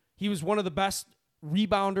mean, he was one of the best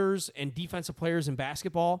rebounders and defensive players in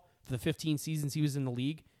basketball for the 15 seasons he was in the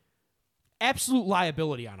league. Absolute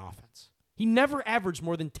liability on offense. He never averaged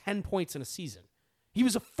more than 10 points in a season. He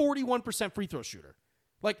was a 41% free throw shooter.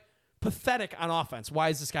 Like, pathetic on offense. Why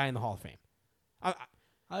is this guy in the Hall of Fame?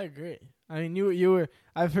 I agree. I mean, you were...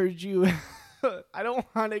 I've heard you... I don't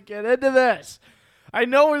want to get into this. I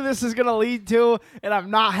know where this is going to lead to, and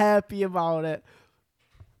I'm not happy about it.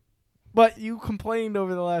 But you complained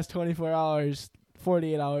over the last 24 hours,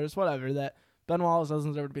 48 hours, whatever, that Ben Wallace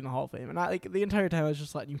doesn't deserve to be in the Hall of Fame. And the entire time I was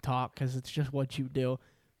just letting you talk because it's just what you do.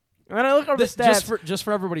 And then I look over the stats. Just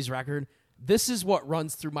for everybody's record, this is what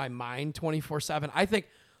runs through my mind 24/7. I think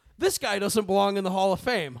this guy doesn't belong in the Hall of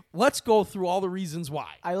Fame. Let's go through all the reasons why.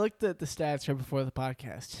 I looked at the stats right before the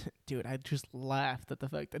podcast. Dude, I just laughed at the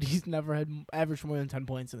fact that he's never had averaged more than 10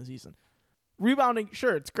 points in a season. Rebounding,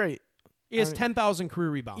 sure, it's great. He has 10,000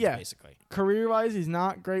 career rebounds, basically. Career-wise, he's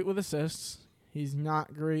not great with assists. He's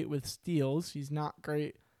not great with steals. He's not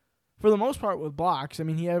great for the most part with blocks. I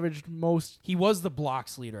mean, he averaged most. He was the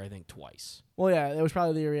blocks leader, I think, twice. Well, yeah, it was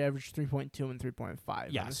probably the year he averaged 3.2 and 3.5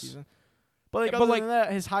 in the season. But like, other than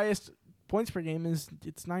that, his highest points per game it's 9.7.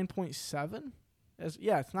 It's 9.7.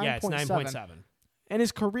 Yeah, it's 9.7. In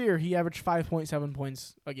his career, he averaged 5.7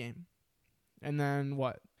 points a game, and then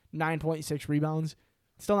 9.6 rebounds.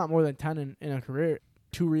 Still not more than 10 in a career.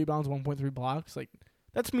 2 rebounds, 1.3 blocks. Like,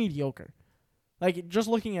 that's mediocre. Like, just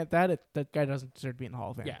looking at that, that guy doesn't deserve to be in the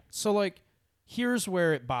Hall of Fame. Yeah. So, like, here's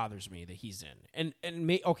where it bothers me that he's in.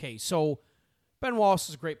 Okay, so Ben Wallace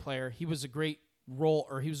is a great player. He was a great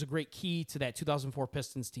he was a great key to that 2004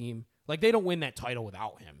 Pistons team. Like, they don't win that title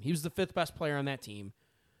without him. He was the 5th best player on that team.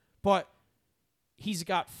 But he's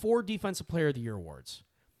got 4 Defensive Player of the Year awards.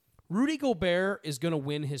 Rudy Gobert is going to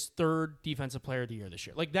win his 3rd Defensive Player of the Year this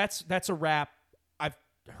year. Like, that's a wrap. I've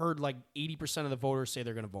heard like 80% of the voters say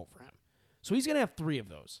they're going to vote for him. So he's going to have 3 of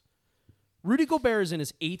those. Rudy Gobert is in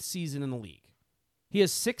his 8th season in the league. He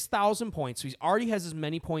has 6,000 points, so he already has as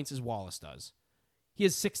many points as Wallace does. He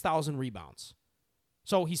has 6,000 rebounds.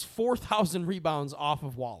 So he's 4,000 rebounds off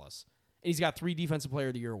of Wallace. And he's got 3 Defensive Player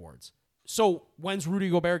of the Year awards. So when's Rudy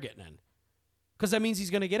Gobert getting in? Because that means he's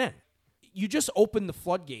going to get in. You just open the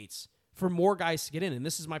floodgates for more guys to get in. And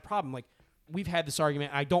this is my problem. Like, we've had this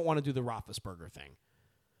argument. I don't want to do the Roethlisberger thing.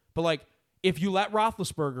 But, like, if you let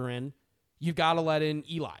Roethlisberger in, you've got to let in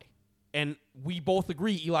Eli. And we both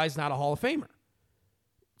agree Eli's not a Hall of Famer.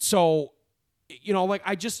 So, you know, like,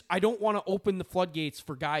 I don't want to open the floodgates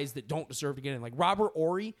for guys that don't deserve to get in. Like, Robert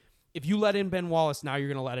Horry, if you let in Ben Wallace, now you're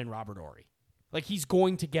going to let in Robert Horry. Like, he's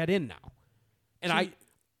going to get in now. And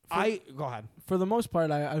go ahead. For the most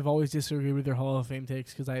part, I've always disagreed with your Hall of Fame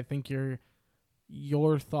takes because I think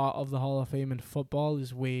your thought of the Hall of Fame in football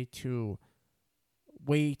is way too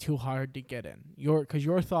hard to get in. Because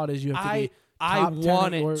your thought is you have to be I top 10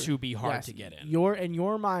 want it to be hard to get in. In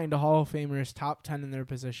your mind, a Hall of Famer is top 10 in their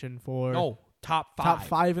position for... No, top 5. Top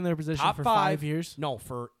 5 in their position top for 5, 5 years? No,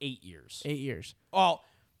 for 8 years. 8 years. Well,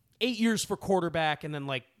 8 years for quarterback, and then,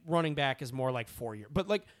 like, running back is more like 4 years. But,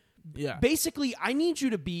 like, basically, I need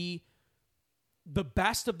you to be the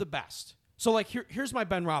best of the best. So, like, here's my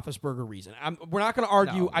Ben Roethlisberger reason. We're not going to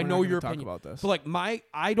argue. I know your opinion about this. But, like,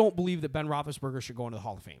 I don't believe that Ben Roethlisberger should go into the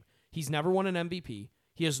Hall of Fame. He's never won an MVP.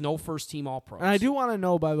 He has no first-team All-Pros. And I do want to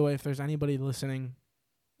know, by the way, if there's anybody listening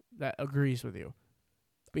that agrees with you.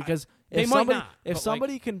 Because if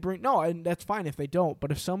somebody can bring... No, and that's fine if they don't.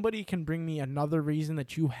 But if somebody can bring me another reason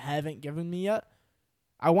that you haven't given me yet,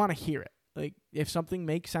 I want to hear it. Like, if something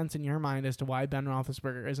makes sense in your mind as to why Ben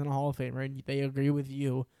Roethlisberger isn't a Hall of Famer and they agree with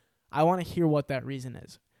you, I want to hear what that reason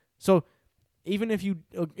is. So even if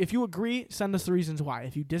you agree, send us the reasons why.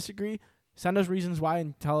 If you disagree, send us reasons why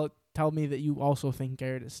and tell me that you also think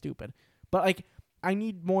Garrett is stupid. But, like, I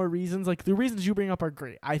need more reasons. Like, the reasons you bring up are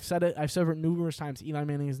great. I've said it numerous times. Eli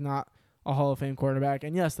Manning is not a Hall of Fame quarterback.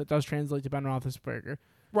 And, yes, that does translate to Ben Roethlisberger.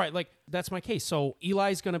 Right, like, that's my case. So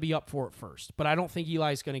Eli's going to be up for it first. But I don't think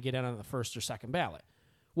Eli's going to get in on the first or second ballot.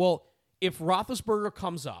 Well, if Roethlisberger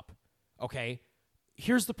comes up, okay,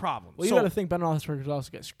 here's the problem. Well, you got to think Ben Roethlisberger will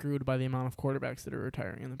also get screwed by the amount of quarterbacks that are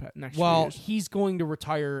retiring in the next few years. Well, he's going to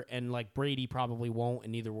retire, and, like, Brady probably won't,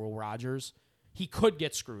 and neither will Rodgers. He could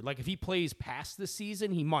get screwed. Like, if he plays past this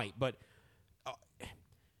season, he might. But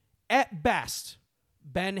at best,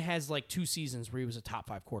 Ben has, like, 2 seasons where he was a top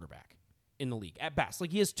 5 quarterback in the league. At best.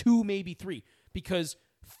 Like, he has 2, maybe 3. Because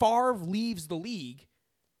Favre leaves the league,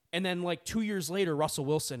 and then, like, 2 years later, Russell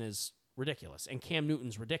Wilson is ridiculous, and Cam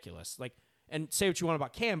Newton's ridiculous. Like, and say what you want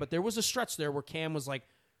about Cam, but there was a stretch there where Cam was, like,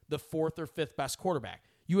 the 4th or 5th best quarterback.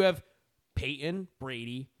 You have Peyton,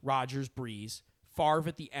 Brady, Rodgers, Breeze, Favre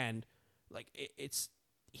at the end. Like,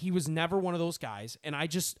 he was never one of those guys. And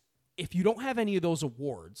if you don't have any of those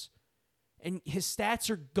awards, and his stats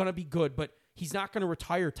are going to be good, but he's not going to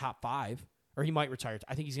retire top 5, or he might retire.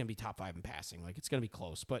 I think he's going to be top 5 in passing. Like, it's going to be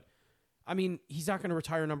close. But, I mean, he's not going to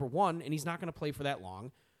retire number 1, and he's not going to play for that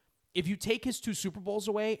long. If you take his 2 Super Bowls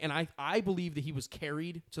away, and I believe that he was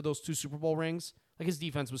carried to those 2 Super Bowl rings, like, his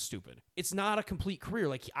defense was stupid. It's not a complete career.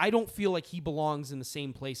 Like, I don't feel like he belongs in the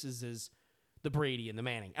same places as the Brady and the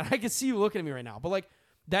Manning. And I can see you looking at me right now. But, like,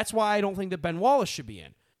 that's why I don't think that Ben Wallace should be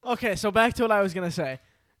in. Okay, so back to what I was going to say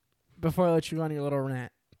before I let you go on your little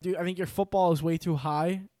rant. Dude, I think your football is way too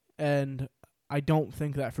high, and I don't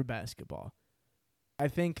think that for basketball. I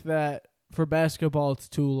think that for basketball, it's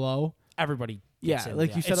too low. Everybody. Yeah,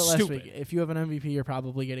 like you said it last week. If you have an MVP, you're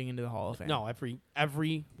probably getting into the Hall of Fame. No,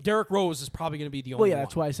 every Derrick Rose is probably going to be the only one. Well, yeah,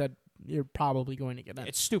 that's why I said you're probably going to get in.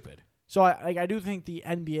 It's stupid. So I do think the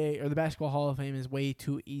NBA or the Basketball Hall of Fame is way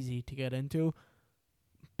too easy to get into,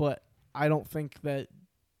 but I don't think that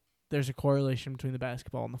there's a correlation between the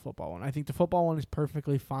basketball and the football one. I think the football one is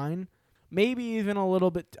perfectly fine. Maybe even a little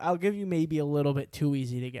bit. I'll give you maybe a little bit too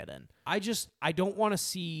easy to get in. I don't want to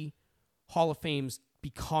see Hall of Fames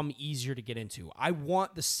become easier to get into. I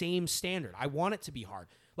want the same standard. I want it to be hard.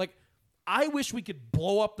 Like, I wish we could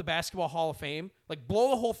blow up the Basketball Hall of Fame, like blow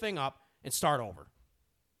the whole thing up and start over.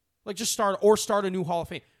 Like, just start a new Hall of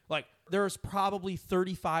Fame. Like, there's probably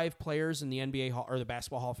 35 players in the NBA or the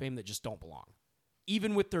Basketball Hall of Fame that just don't belong.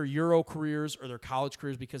 Even with their Euro careers or their college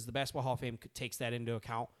careers, because the Basketball Hall of Fame takes that into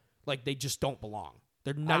account, like, they just don't belong.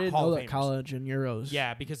 They're not I didn't Hall know of that Famers. college and Euros.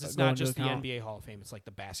 Yeah, because it's go not into just the account. NBA Hall of Fame. It's like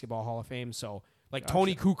the Basketball Hall of Fame. So, like, Gotcha.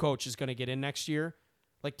 Tony Kukoc is going to get in next year.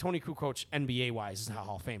 Like, Tony Kukoc, NBA-wise, is not a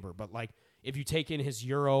Hall of Famer. But, like, if you take in his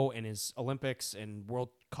Euro and his Olympics and World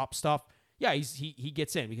Cup stuff, yeah, he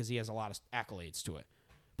gets in because he has a lot of accolades to it.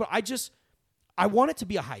 But I want it to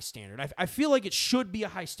be a high standard. I feel like it should be a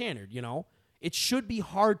high standard, you know? It should be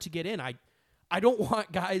hard to get in. I don't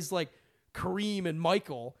want guys like Kareem and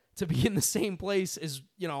Michael to be in the same place as,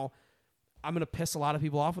 you know, I'm going to piss a lot of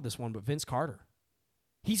people off with this one, but Vince Carter.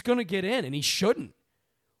 He's going to get in, and he shouldn't.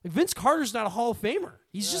 Like, Vince Carter's not a Hall of Famer.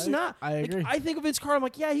 He's just not. I agree. I think of Vince Carter, I'm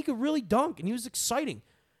like, yeah, he could really dunk, and he was exciting.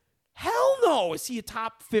 Hell no, is he a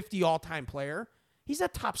top 50 all-time player? He's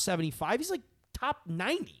not top 75. He's like top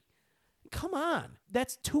 90. Come on.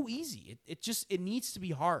 That's too easy. It needs to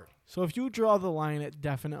be hard. So if you draw the line at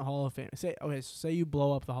definite Hall of Fame, say you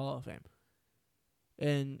blow up the Hall of Fame,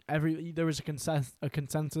 and there was a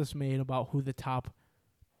consensus made about who the top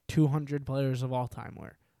 200 players of all time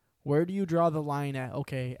were. Where do you draw the line at?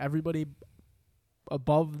 Okay, everybody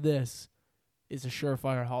above this is a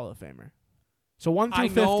surefire Hall of Famer. So 1 through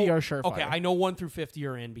 50 are surefire. Okay, I know 1 through 50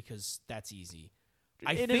 are in because that's easy.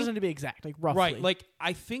 It doesn't have to be exact, like roughly. Right, like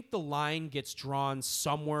I think the line gets drawn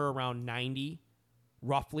somewhere around 90,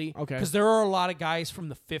 roughly. Okay. Because there are a lot of guys from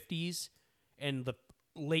the 50s and the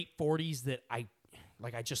late 40s that I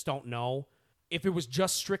just don't know. If it was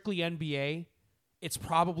just strictly NBA, it's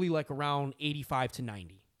probably like around 85 to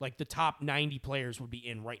 90. Like the top 90 players would be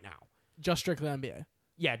in right now. Just strictly NBA.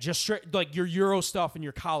 Yeah, just like your Euro stuff and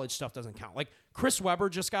your college stuff doesn't count. Like Chris Webber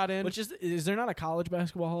just got in. Which is there not a college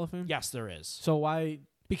basketball Hall of Fame? Yes, there is. So why?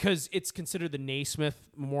 Because it's considered the Naismith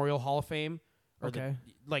Memorial Hall of Fame. Okay.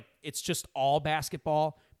 Like it's just all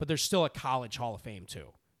basketball, but there's still a college Hall of Fame too.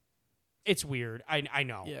 It's weird. I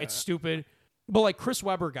know. Yeah. It's stupid. But like Chris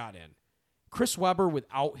Webber got in. Chris Webber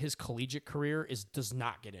without his collegiate career does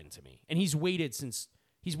not get into me. And he's waited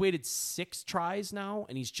 6 tries now,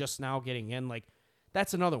 and he's just now getting in. Like,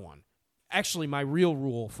 that's another one. Actually, my real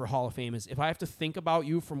rule for Hall of Fame is if I have to think about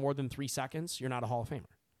you for more than 3 seconds, you're not a Hall of Famer.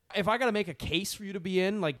 If I got to make a case for you to be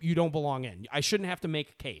in, like, you don't belong in. I shouldn't have to make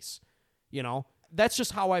a case, you know? That's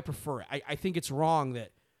just how I prefer it. I think it's wrong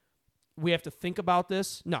that we have to think about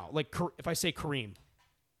this. No, like, if I say Kareem,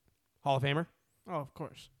 Hall of Famer? Oh, of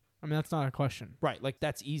course. I mean, that's not a question. Right, like,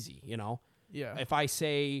 that's easy, you know? Yeah. If I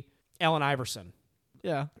say Allen Iverson.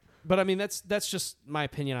 Yeah. But, I mean, that's just my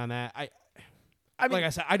opinion on that. I mean, like I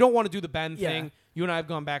said, I don't want to do the Ben Yeah. thing. You and I have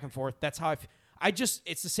gone back and forth. That's how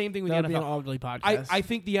it's the same thing with that the would be an NFL. ugly podcast. I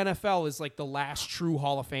think the NFL is like the last true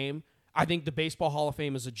Hall of Fame. I think the Baseball Hall of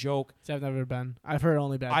Fame is a joke. See, I've never been. I've heard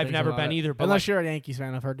only bad I've things never about been it. either, but Unless like- you're a Yankees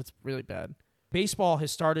fan, I've heard it's really bad. Baseball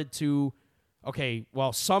has started to, okay,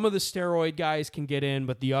 well, some of the steroid guys can get in,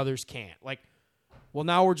 but the others can't. Like, well,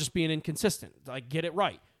 now we're just being inconsistent. Like, get it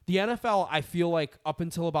right. The NFL, I feel like up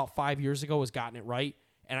until about 5 years ago, has gotten it right.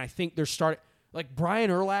 And I think they're starting, like, Brian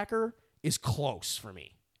Urlacher is close for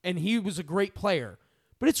me. And he was a great player.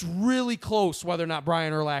 But it's really close whether or not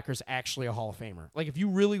Brian Urlacher is actually a Hall of Famer. Like, if you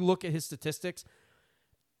really look at his statistics,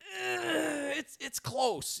 it's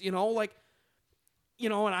close, you know? Like, you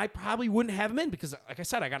know, and I probably wouldn't have him in because, like I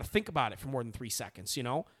said, I got to think about it for more than 3 seconds, you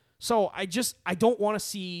know? So I don't want to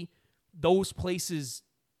see those places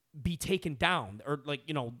be taken down or, like,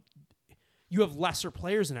 you know, you have lesser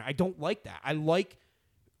players in there. I don't like that. I like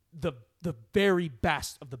the very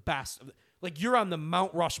best of the best. Like, you're on the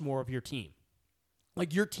Mount Rushmore of your team.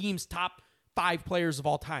 Like, your team's top 5 players of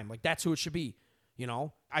all time. Like, that's who it should be, you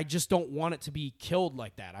know? I just don't want it to be killed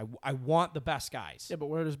like that. I want the best guys. Yeah, but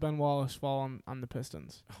where does Ben Wallace fall on the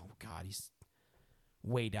Pistons? Oh, God, he's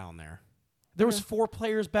way down there. There was 4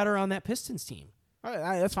 players better on that Pistons team. All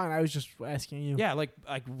right, that's fine. I was just asking you. Yeah, like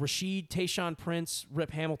Rasheed, Tayshaun Prince,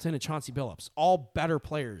 Rip Hamilton, and Chauncey Billups. All better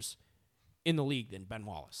players in the league than Ben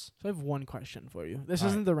Wallace. So I have one question for you. This All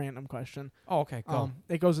isn't the random question. Oh, okay, go.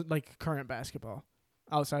 It goes like current basketball,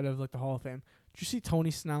 outside of like the Hall of Fame. Did you see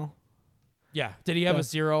Tony Snell? Yeah. Did he have a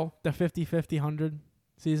 0? The 50-50-100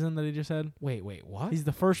 season that he just had. Wait, what? He's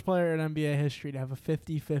the first player in NBA history to have a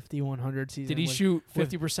 50-50, 100 season. Did he shoot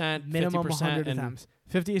 50%, minimum 50%, 100 attempts?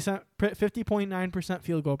 50.9%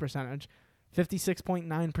 field goal percentage,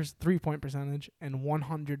 56.9% 3-point percentage, and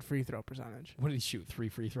 100 free throw percentage. What did he shoot? 3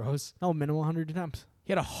 free throws? No, minimum 100 attempts.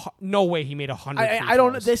 He had no way he made 100 free I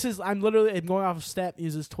don't know. throws. I'm going off of Stat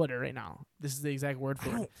uses Twitter right now. This is the exact word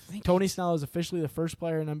for it. Tony Snell is officially the first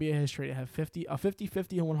player in NBA history to have a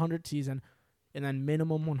 50-50 and 100 season, and then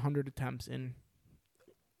minimum 100 attempts in.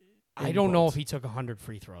 I don't know if he took 100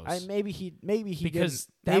 free throws. Maybe he because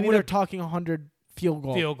didn't. Maybe they're talking 100 field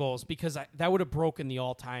goals because that would have broken the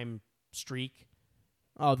all-time streak.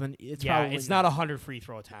 Oh, then it's probably it's not 100 free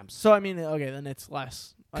throw attempts. So I mean, okay, then it's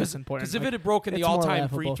less important. Because if it had broken the all-time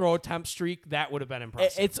free throw attempt streak, that would have been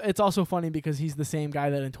impressive. It's also funny because he's the same guy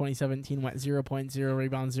that in 2017 went 0 points, 0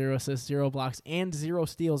 rebounds, 0 assists, 0 blocks, and 0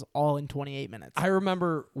 steals all in 28 minutes. I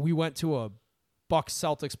remember we went to a Bucks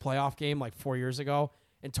Celtics playoff game like 4 years ago,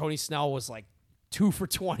 and Tony Snell was like 2 for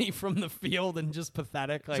 20 from the field and just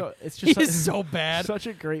pathetic. Like so it's just he's so bad. Such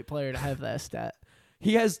a great player to have that stat.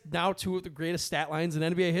 He has now 2 of the greatest stat lines in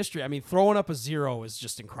NBA history. I mean, throwing up a 0 is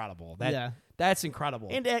just incredible. That's incredible.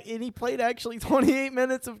 And he played actually 28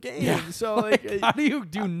 minutes of game. Yeah. So how do you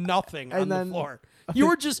do nothing on the floor?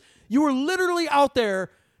 You were literally out there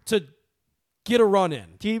to get a run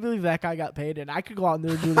in. Do you believe that guy got paid? And I could go out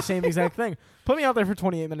there and do the same exact thing. Put me out there for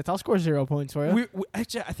 28 minutes. I'll score 0 points for you.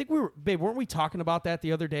 Actually, I think weren't we talking about that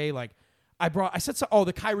the other day? Like, I said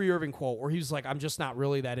the Kyrie Irving quote where he was like, I'm just not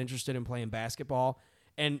really that interested in playing basketball.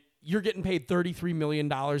 And you're getting paid $33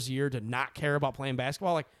 million a year to not care about playing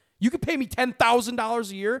basketball. Like, you could pay me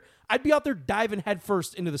 $10,000 a year. I'd be out there diving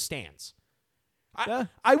headfirst into the stands.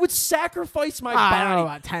 I would sacrifice my body. I don't know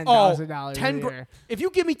about $10,000 a year. If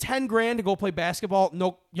you give me $10,000 to go play basketball,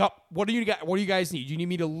 what do you guys need? You need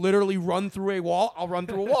me to literally run through a wall? I'll run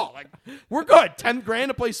through a wall. Like, we're good. $10,000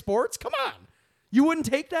 to play sports? Come on. You wouldn't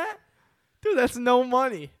take that? Dude, that's no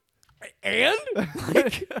money. And?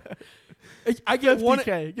 Like, I get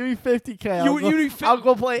 50K. Give me 50K. I'll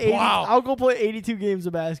go play 80. Wow. I'll go play 82 games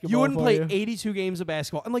of basketball. You wouldn't play 82 games of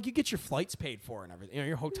basketball, and like you get your flights paid for and everything.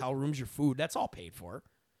 Your hotel rooms, your food, that's all paid for.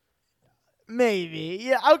 Maybe,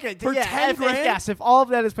 yeah. Okay, for $10,000. Yes, if all of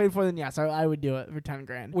that is paid for, then yes, I would do it for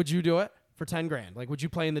 $10,000. Would you do it for $10,000? Like, would you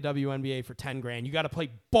play in the WNBA for $10,000? You got to play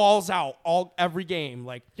balls out every game.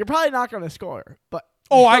 Like, you're probably not going to score, but.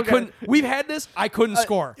 Oh, I couldn't. We've had this. I couldn't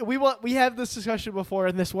score. We have this discussion before,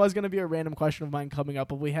 and this was going to be a random question of mine coming up,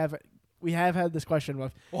 but we have had this question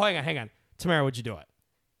with. Well, hang on. Tamara, would you do it?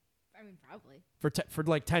 I mean, probably. For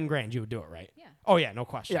like $10,000, you would do it, right? Yeah. Oh yeah, no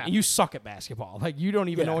question. Yeah. And you suck at basketball. Like, you don't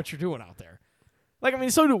even know what you're doing out there. Like, I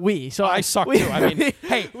mean, so do we. So I suck too. I mean,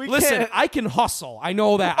 hey, listen, I can hustle. I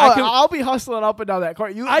know that. I'll be hustling up and down that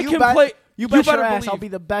court. You bet your ass I'll be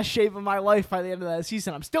the best shape of my life by the end of that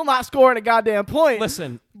season. I'm still not scoring a goddamn point.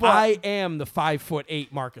 Listen, I am the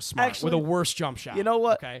 5'8" Marcus Smart with a worse jump shot. You know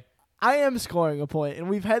what? Okay. I am scoring a point, and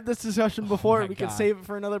we've had this discussion before. We can save it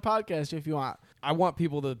for another podcast if you want. I want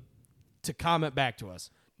people to comment back to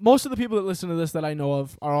us. Most of the people that listen to this that I know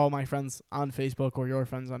of are all my friends on Facebook or your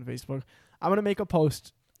friends on Facebook. I'm going to make a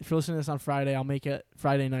post. If you're listening to this on Friday, I'll make it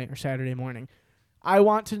Friday night or Saturday morning. I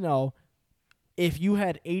want to know if you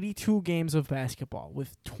had 82 games of basketball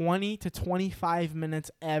with 20 to 25 minutes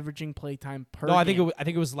averaging playtime per game. I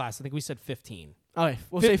think it was less. I think we said 15. Okay,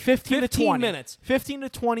 we'll say 15 to 20 minutes. 15 to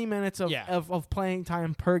 20 minutes of playing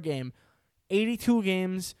time per game. 82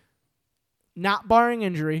 games, not barring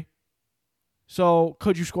injury. So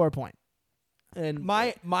could you score a point? And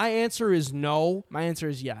my answer is no. My answer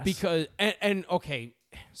is yes. Because and okay,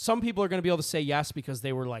 some people are going to be able to say yes because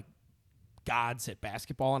they were like gods at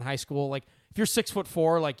basketball in high school. Like, if you're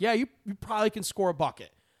 6'4", like, yeah, you probably can score a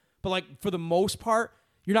bucket. But like, for the most part,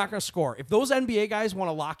 you're not going to score. If those NBA guys want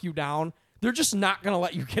to lock you down, they're just not going to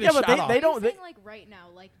let you get a shot off. They don't. Like right now,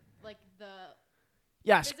 like the.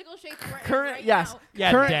 Yes. Physical shape we're in current. Right yes. Now.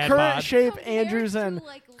 Yeah. Current shape. Andrews and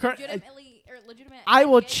legitimate. I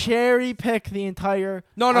will cherry pick the entire.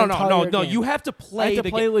 No. Game. You have to play.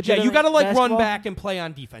 Legitimate. Yeah, you got to like basketball. run back and play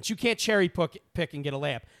on defense. You can't cherry pick and get a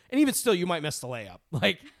layup. And even still, you might miss the layup.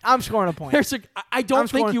 Like, I'm scoring a point. I don't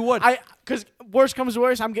think you would. Because worst comes to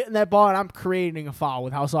worst, I'm getting that ball and I'm creating a foul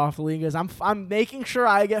with how soft the league is. I'm making sure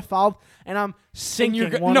I get fouled and I'm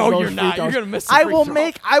sinking one of those you're not. Free throws. You're gonna miss. I will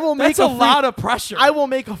make. That's a lot of pressure. I will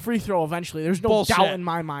make a free throw eventually. There's no doubt in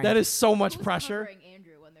my mind. That is so much Who's pressure. covering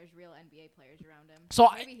Andrew when there's real NBA players around him. So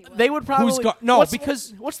Maybe he will. they would probably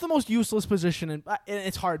because what's the most useless position? And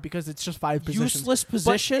it's hard because it's just 5 positions. useless But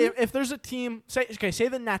position. if there's a team, say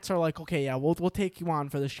the Nets are like, okay, yeah, we'll take you on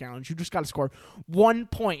for this challenge. You just got to score 1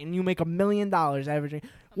 point and you make $1 million averaging.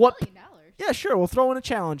 $1 million. Yeah, sure, we'll throw in a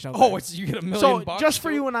challenge. Out Oh, there. it's you get $1 million. So bucks just for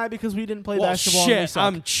too? you and I, because we didn't play Well, basketball. And we shit, suck.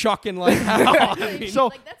 I'm chucking like hell. I mean, So-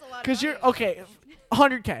 Like, that's a lot of Because money. you're okay,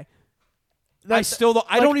 100K. I still don't.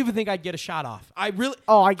 I don't even think I'd get a shot off. I really.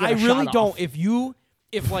 I get a really shot don't. off.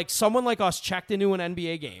 If like someone like us checked into an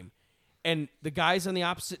NBA game, and the guys on the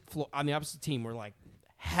opposite team were like,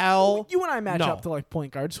 hell, You and I match no. up to like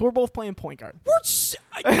point guard, so we're both playing point guard.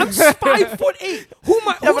 I'm 5'8". Who am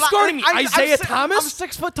I? Yeah, Who's but guarding me? I'm Isaiah I'm Thomas.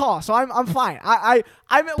 6 foot tall, so I'm fine. I'm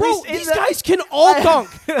at Bro, least in these the, guys can all dunk.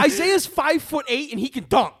 Isaiah's 5'8" and he can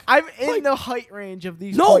dunk. I'm in the height range of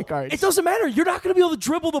these No, point guards. it doesn't matter. You're not going to be able to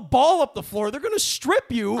dribble the ball up the floor. They're going to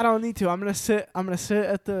strip you. I don't need to. I'm gonna sit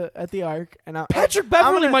at the arc, and Patrick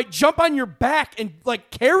Beverly might jump on your back and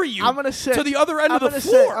like carry you. I'm gonna sit to the other end I'm of the gonna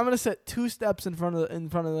floor. I'm gonna sit 2 steps in front of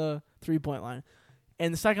the 3-point line,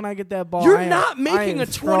 and the second I get that ball, You're I am- not I making am a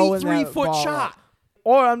throwing that 23-foot ball shot. up.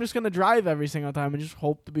 Or I'm just gonna drive every single time and just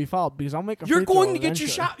hope to be fouled because I'll make a. You're free throw going to get your eventually.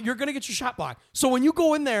 shot. You're going to get your shot blocked. So when you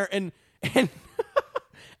go in there and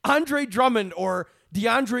Andre Drummond or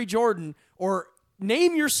DeAndre Jordan or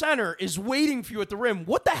name your center is waiting for you at the rim,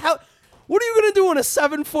 what the hell? What are you going to do when a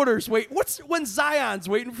 7-footer's wait? When Zion's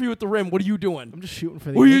waiting for you at the rim? What are you doing? I'm just shooting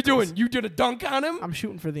for the. What are you ankles. doing? You did a dunk on him? I'm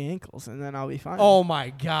shooting for the ankles, and then I'll be fine. Oh my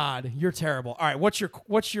God, you're terrible. All right, what's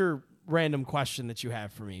your random question that you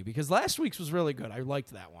have for me? Because last week's was really good. I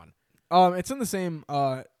liked that one. It's in the same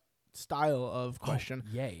style of question.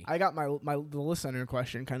 Oh, yay. I got the listener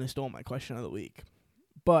question kind of stole my question of the week.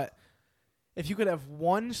 But if you could have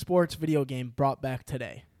one sports video game brought back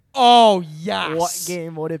today, Oh yes. what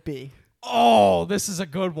game would it be? Oh, this is a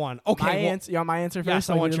good one. Okay, My well, answer. You want my answer first? yes,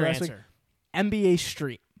 I like we want did your last week? answer. NBA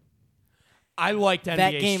Street. I liked NBA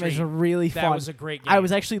That game Street. is really That fun. was a great game. I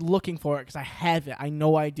was actually looking for it because I have it. I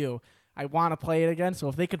know I do. I want to play it again. So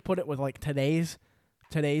if they could put it with like today's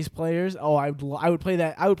players, I would play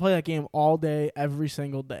that. I would play that game all day, every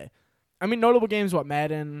single day. I mean, notable games. What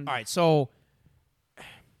Madden? All right, so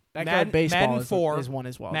Backyard baseball Madden 4 is one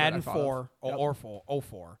as well. that I Madden thought of. 4 Yep. or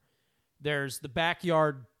 04. There's the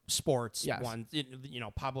backyard sports Yes. one.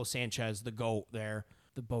 Pablo Sanchez, the GOAT there.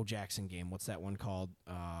 The Bo Jackson game. What's that one called?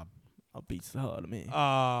 Beats the hell out of me.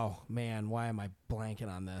 Oh man, why am I blanking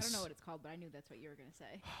on this? I don't know what it's called, but I knew that's what you were gonna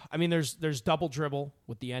say. I mean, there's double dribble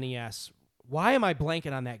with the NES. Why am I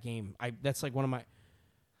blanking on that game? That's like one of my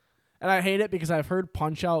And I hate it because I've heard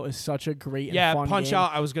Punch Out is such a great and fun Punch game,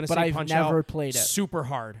 Out. I was gonna but say I've Punch never Out. played it. Super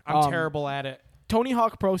hard. I'm terrible at it. Tony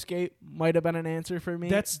Hawk Pro Skate might have been an answer for me.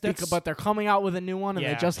 That's- but they're coming out with a new one, and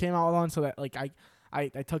Yeah. they just came out with one, so that like I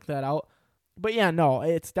took that out. But yeah, no,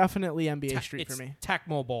 it's definitely NBA Street It's for me.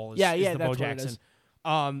 Tecmo Bowl. Is Yeah, the that's Bo what it Jackson.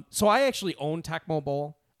 is. So I actually own Tecmo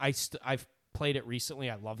Bowl. I've played it recently.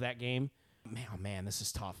 I love that game. Man, this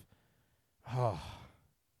is tough.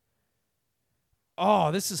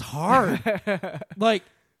 Oh, this is hard. Like,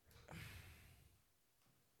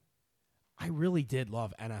 I really did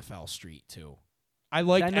love NFL Street too. I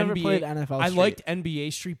liked I never NBA. played NFL I Street. liked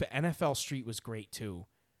NBA Street, but NFL Street was great too.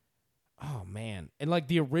 Oh man, and like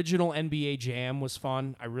the original NBA Jam was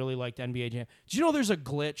fun. I really liked NBA Jam. Did you know there's a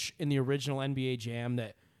glitch in the original NBA Jam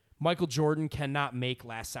that Michael Jordan cannot make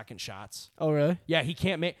last-second shots? Oh really? Yeah, he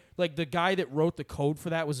can't make. Like the guy that wrote the code for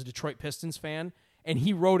that was a Detroit Pistons fan, and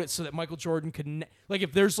he wrote it so that Michael Jordan could. Like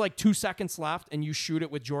if there's like 2 seconds left and you shoot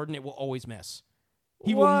it with Jordan, it will always miss.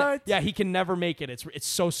 He will. What? Yeah, he can never make it. It's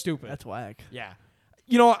so stupid. That's whack. Yeah.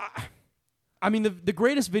 I mean, the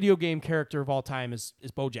greatest video game character of all time is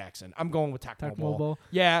Bo Jackson. I'm going with Tecmo Bowl. Bowl.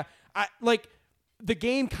 Yeah. The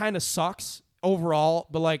game kind of sucks overall,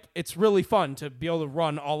 but, like, it's really fun to be able to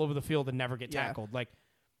run all over the field and never get Yeah. tackled. Like,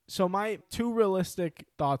 So my two realistic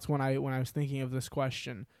thoughts when I was thinking of this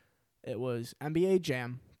question, it was NBA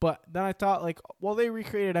Jam, but then I thought like, well, they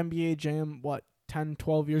recreated NBA Jam 10,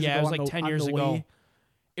 12 years ago. yeah, it was on like the- 10 on years the ago. Wii.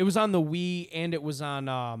 It was on the Wii, and it was on,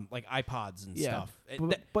 like, iPods and Yeah,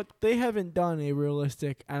 stuff. but they haven't done a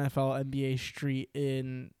realistic NFL NBA Street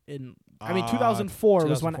in 2004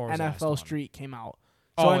 was when 2004 was the last NFL one. Street came out.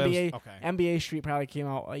 So Oh, it was- NBA okay. NBA Street probably came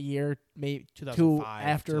out a year, maybe 2 2005,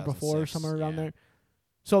 after, before, 2006, somewhere around yeah. there.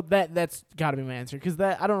 So that's got to be my answer because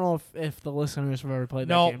I don't know if the listeners have ever played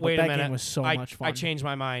that No, game. wait but a that minute. game was so much fun. I changed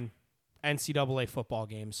my mind. NCAA football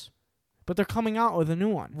games. But they're coming out with a new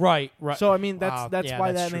one. Right. So I mean Wow, that's yeah,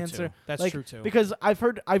 why that's that true, answer. too. That's like, true too. Because I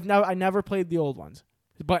never played the old ones.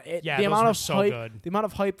 But Yeah, the those amount were of so hype, good. the amount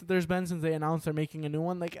of hype that there's been since they announced they're making a new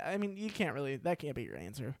one, like I mean, you can't really that can't be your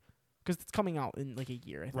answer. because it's coming out in like a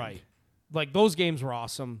year. I think. Right. Like those games were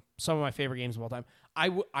awesome. Some of my favorite games of all time.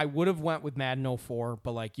 I would have went with Madden 04,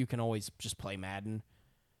 but like you can always just play Madden.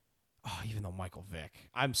 Oh, even though Michael Vick.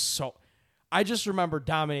 I just remember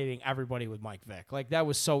dominating everybody with Mike Vick. Like that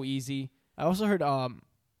was so easy. I also heard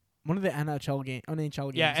one of the NHL games.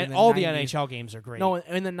 Yeah, in and the all 90s. the NHL games are great. No,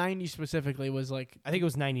 in the 90s specifically was like. I think it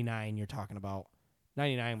was 99 you're talking about.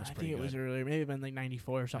 99 was pretty good. I think it was earlier. Maybe been like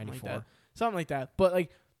 94 or something 94. like that. Something like that. But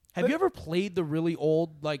like, have you ever played the really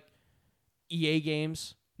old like EA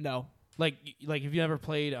games? No. Like have you ever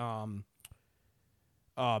played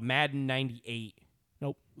Madden 98?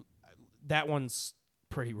 Nope. That one's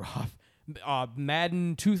pretty rough.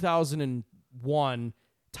 Madden 2001,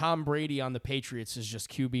 Tom Brady on the Patriots is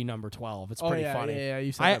just QB number 12. It's pretty funny. Yeah,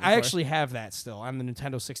 you said I that before. actually have that still on the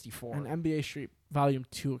Nintendo 64. And NBA Street Volume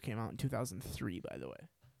 2 came out in 2003, by the way.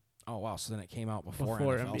 Oh, wow. So then it came out before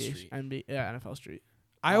NFL Street. NFL Street.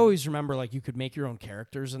 I always remember like you could make your own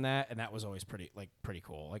characters in that, and that was always pretty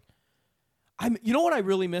cool. Like, you know what I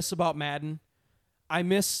really miss about Madden? I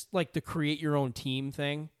miss like the create your own team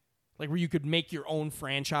thing, like where you could make your own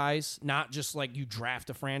franchise, not just like you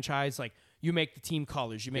draft a franchise. Like you make the team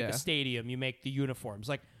colors, you make a stadium, you make the uniforms.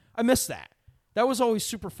 Like I miss that. That was always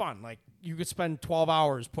super fun. Like you could spend 12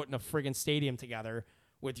 hours putting a friggin' stadium together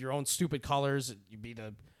with your own stupid colors. You'd be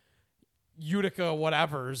the Utica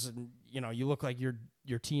whatevers, and you know you look like your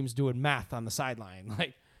team's doing math on the sideline.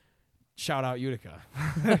 Like shout out Utica.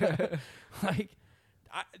 Like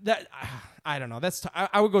I don't know.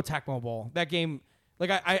 I would go Tecmo Bowl. That game, like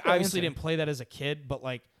I obviously didn't play that as a kid, but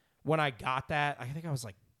like when I got that, I think I was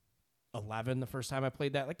like 11 the first time I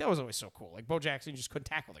played that. Like that was always so cool. Like Bo Jackson just couldn't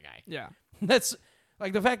tackle the guy. Yeah. That's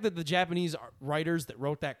like the fact that the Japanese writers that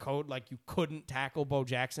wrote that code, like you couldn't tackle Bo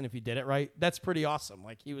Jackson if you did it right. That's pretty awesome.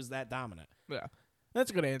 Like he was that dominant. Yeah.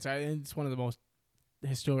 That's a good answer. It's one of the most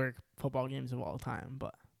historic football games of all time,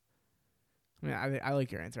 but I mean, I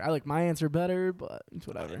like your answer. I like my answer better, but it's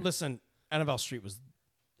whatever. Listen, NFL Street was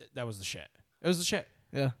the shit. It was the shit.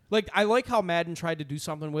 Yeah. Like I like how Madden tried to do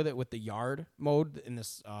something with it with the yard mode in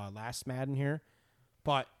this last Madden here,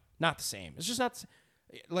 but not the same. It's just not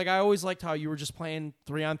like I always liked how you were just playing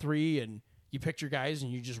 3-on-3 and you picked your guys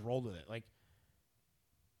and you just rolled with it. Like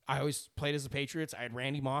I always played as the Patriots. I had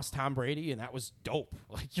Randy Moss, Tom Brady, and that was dope.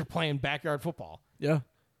 Like you're playing backyard football. Yeah.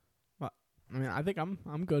 Well, I mean, I think I'm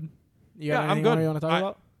good. I'm good. You want to talk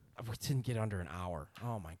about? We didn't get under an hour.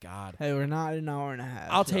 Oh my God. Hey, we're not an hour and a half.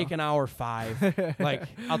 I'll take an hour 5. Like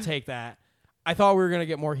I'll take that. I thought we were gonna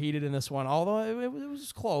get more heated in this one, although it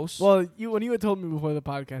was close. Well, when you had told me before the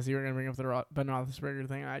podcast you were gonna bring up the Ben Roethlisberger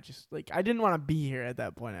thing, I just I didn't want to be here at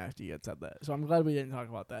that point after you had said that. So I'm glad we didn't talk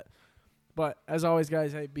about that. But as always,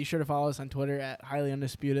 guys, hey, be sure to follow us on Twitter at Highly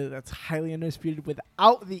Undisputed. That's Highly Undisputed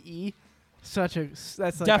without the E. That's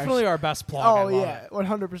like definitely our best plug. Oh yeah,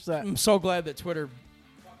 100%. I'm so glad that Twitter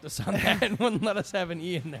fucked us on that and wouldn't let us have an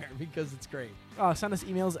E in there because it's great. Send us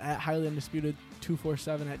emails at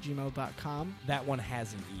highlyundisputed247@gmail.com. That one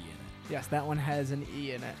has an E in it. Yes, that one has an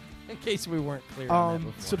E in it. In case we weren't clear on that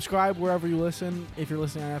before. Subscribe wherever you listen. If you're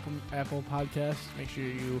listening on Apple Podcasts, make sure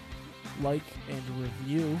you like and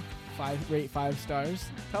review. Rate 5 stars.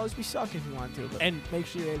 Tell us we suck if you want to, but make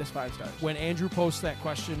sure you rate us 5 stars. When Andrew posts that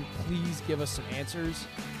question, please give us some answers.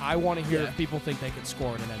 I want to hear if people think they could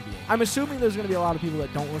score in an NBA. I'm assuming there's going to be a lot of people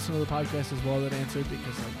that don't listen to the podcast as well that answered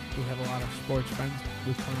because we have a lot of sports friends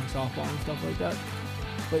with playing softball and stuff like that.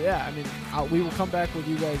 But yeah, I mean, we will come back with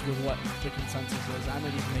you guys with what the consensus is. I might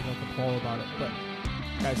even make a poll about it, but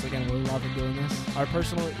guys, again, we're loving doing this. Our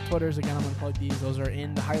personal Twitters, again, I'm going to plug these. Those are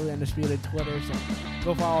in the Highly Undisputed Twitter, so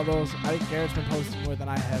go follow those. I think Garrett's been posting more than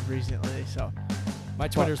I have recently, so. My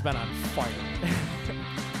Twitter's been on fire.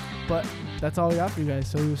 But that's all we got for you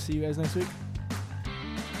guys, so we'll see you guys next week.